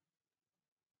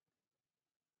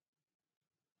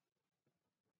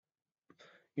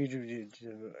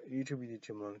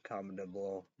 YouTube, comment down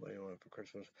below what do you want for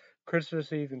Christmas.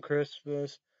 Christmas Eve and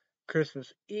Christmas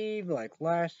Eve, like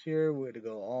last year, we had to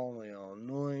go all the way to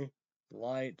Illinois.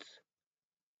 Lights.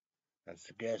 That's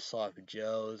the guess sloppy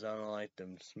joes. I don't like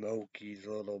them smokies,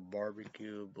 little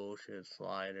barbecue bullshit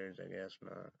sliders. I guess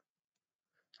not.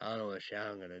 I don't know what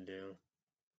Shao gonna do.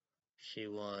 She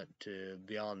want to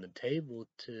be on the table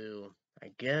to,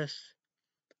 I guess,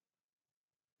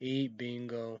 eat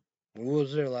bingo. We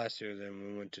was there last year. Then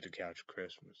we went to the couch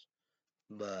Christmas,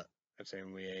 but I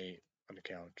think we ate on the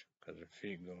couch because her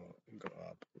feet go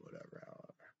up or whatever.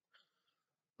 However,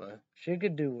 but she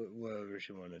could do whatever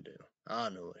she want to do. I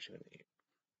don't know what she gonna eat,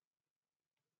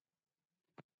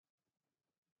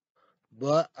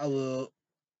 but I will.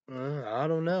 I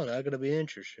don't know. That's gonna be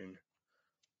interesting.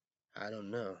 I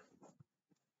don't know.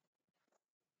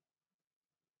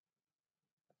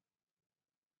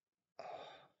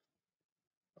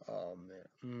 Oh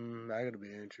man, that gonna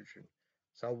be interesting.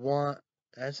 So I want.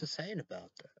 That's the saying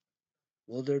about that.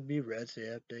 Will there be Red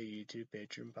Sea Update YouTube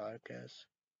Patreon podcast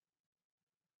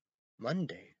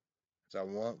Monday? Cause I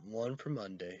want one for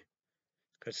Monday.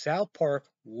 Cause South Park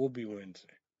will be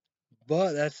Wednesday.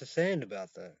 But that's the saying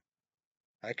about that.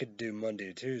 I could do Monday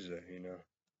or Tuesday, you know.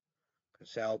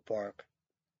 Cause South Park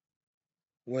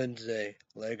Wednesday,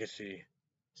 Legacy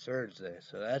Thursday.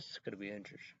 So that's gonna be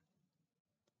interesting.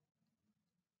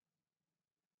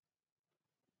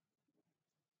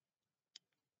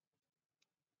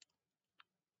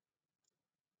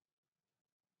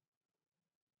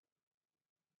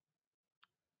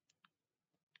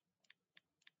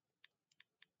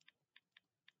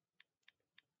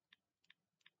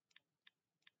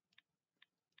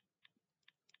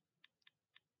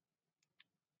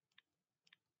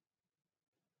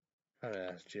 I'd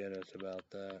ask Janice about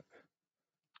that.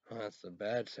 That's the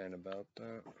bad thing about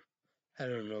that. I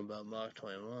don't know about Mach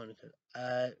 21 because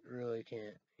I really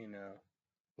can't,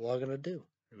 what am I gonna do?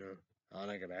 I'm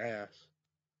not gonna ask.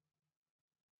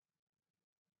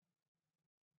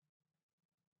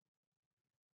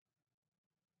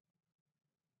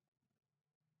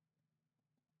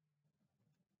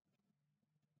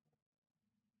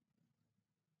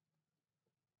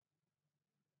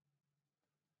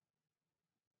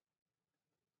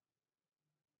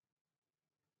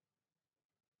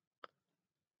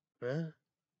 Huh?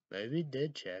 Maybe he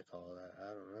did check all that. I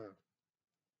don't know.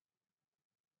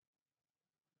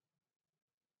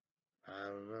 I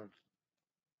don't know.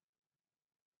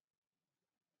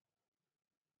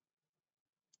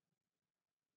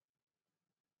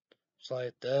 It's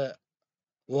like that.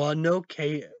 Well, I know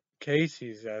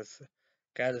Casey's. That's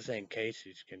gotta saying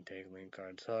Casey's can take link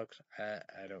card sucks. I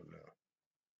don't know.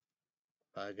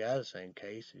 I gotta saying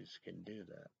Casey's can do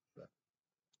that, but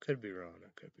could be wrong. I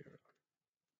could be wrong.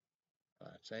 I'm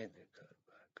not saying they could,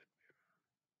 but I could.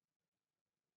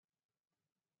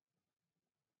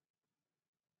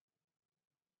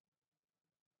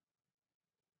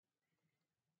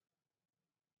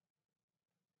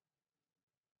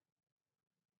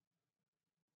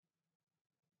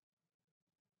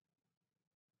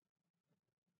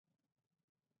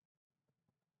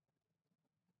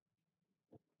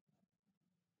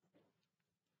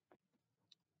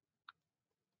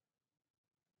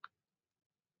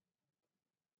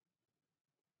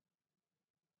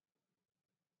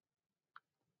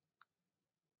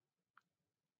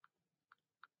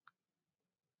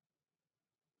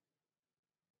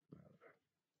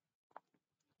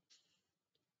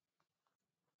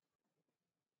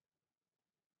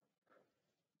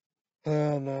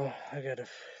 Oh no, I gotta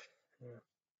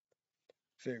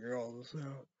figure all this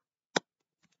out.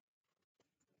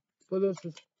 But this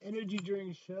is energy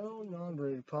drink show,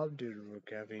 non-rated pop due to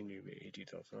caffeine. You may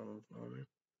 80,000 on me.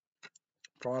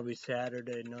 Probably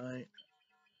Saturday night.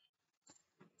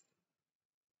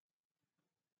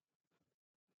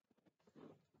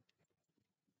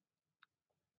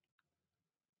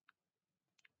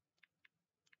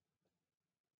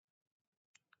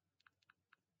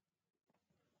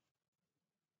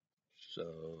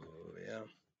 So yeah.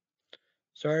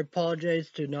 Sorry,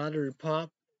 apologize to non-rated pop.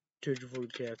 240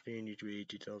 caffeine. You to be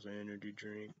 80,000 energy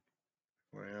drink.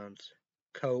 4 ounce.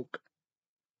 Coke.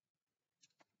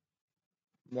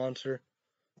 Monster.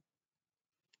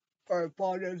 Alright,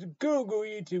 apologize. Google,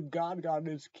 YouTube, God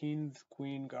is King's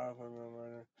Queen, God,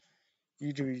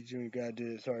 YouTube, God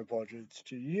did it. Sorry, apologize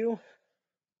to you.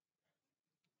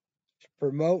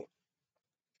 Promote.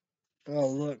 Oh,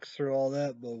 look through all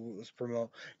that, but let's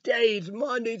promote. Days,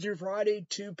 Monday through Friday,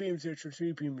 2 p.m. Central,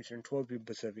 3 p.m. Eastern, 12 p.m.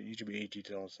 Pacific, YouTube 18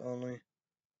 dollars only.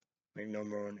 Make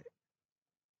number one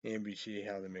NBC,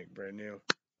 how they make brand new.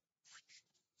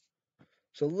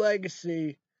 So,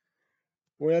 Legacy,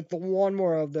 we're at the one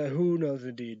more of the who knows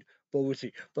indeed, but we'll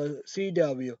see. But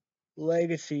CW,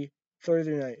 Legacy,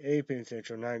 Thursday night, 8 p.m.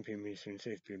 Central, 9 p.m. Eastern,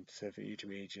 6 p.m. Pacific,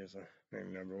 YouTube is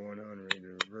number one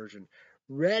unrated version.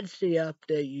 Red Sea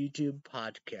Update YouTube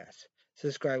podcast.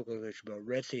 Subscribe, click about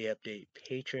Red Sea Update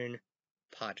Patron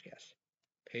podcast.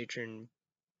 Patron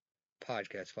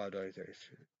podcast, $5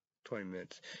 20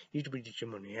 minutes. YouTube teach you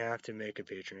money. You have to make a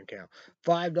Patreon account.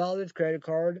 $5 credit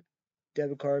card,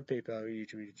 debit card, PayPal,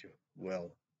 YouTube teach you.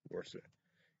 Well worth it.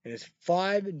 And it's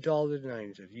 $5.90.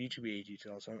 YouTube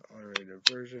details on unrated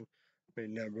version.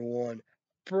 Number one,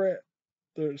 the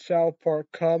South Park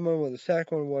coming with the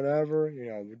second one, whatever,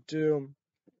 we do.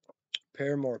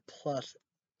 Paramore Plus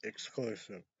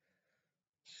exclusive.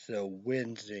 So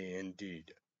Wednesday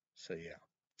indeed. So yeah.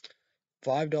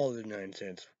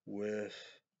 $5.09 with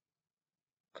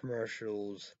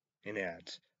commercials and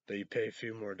ads. But you pay a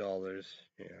few more dollars,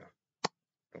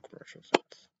 no commercials.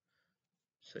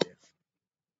 So yeah.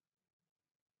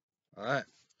 Alright.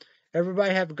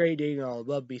 Everybody have a great day and all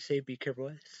love. Be safe, be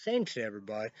careful. Thanks to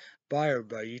everybody. Bye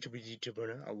everybody.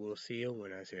 YouTube. I will see you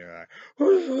when I say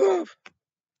alright.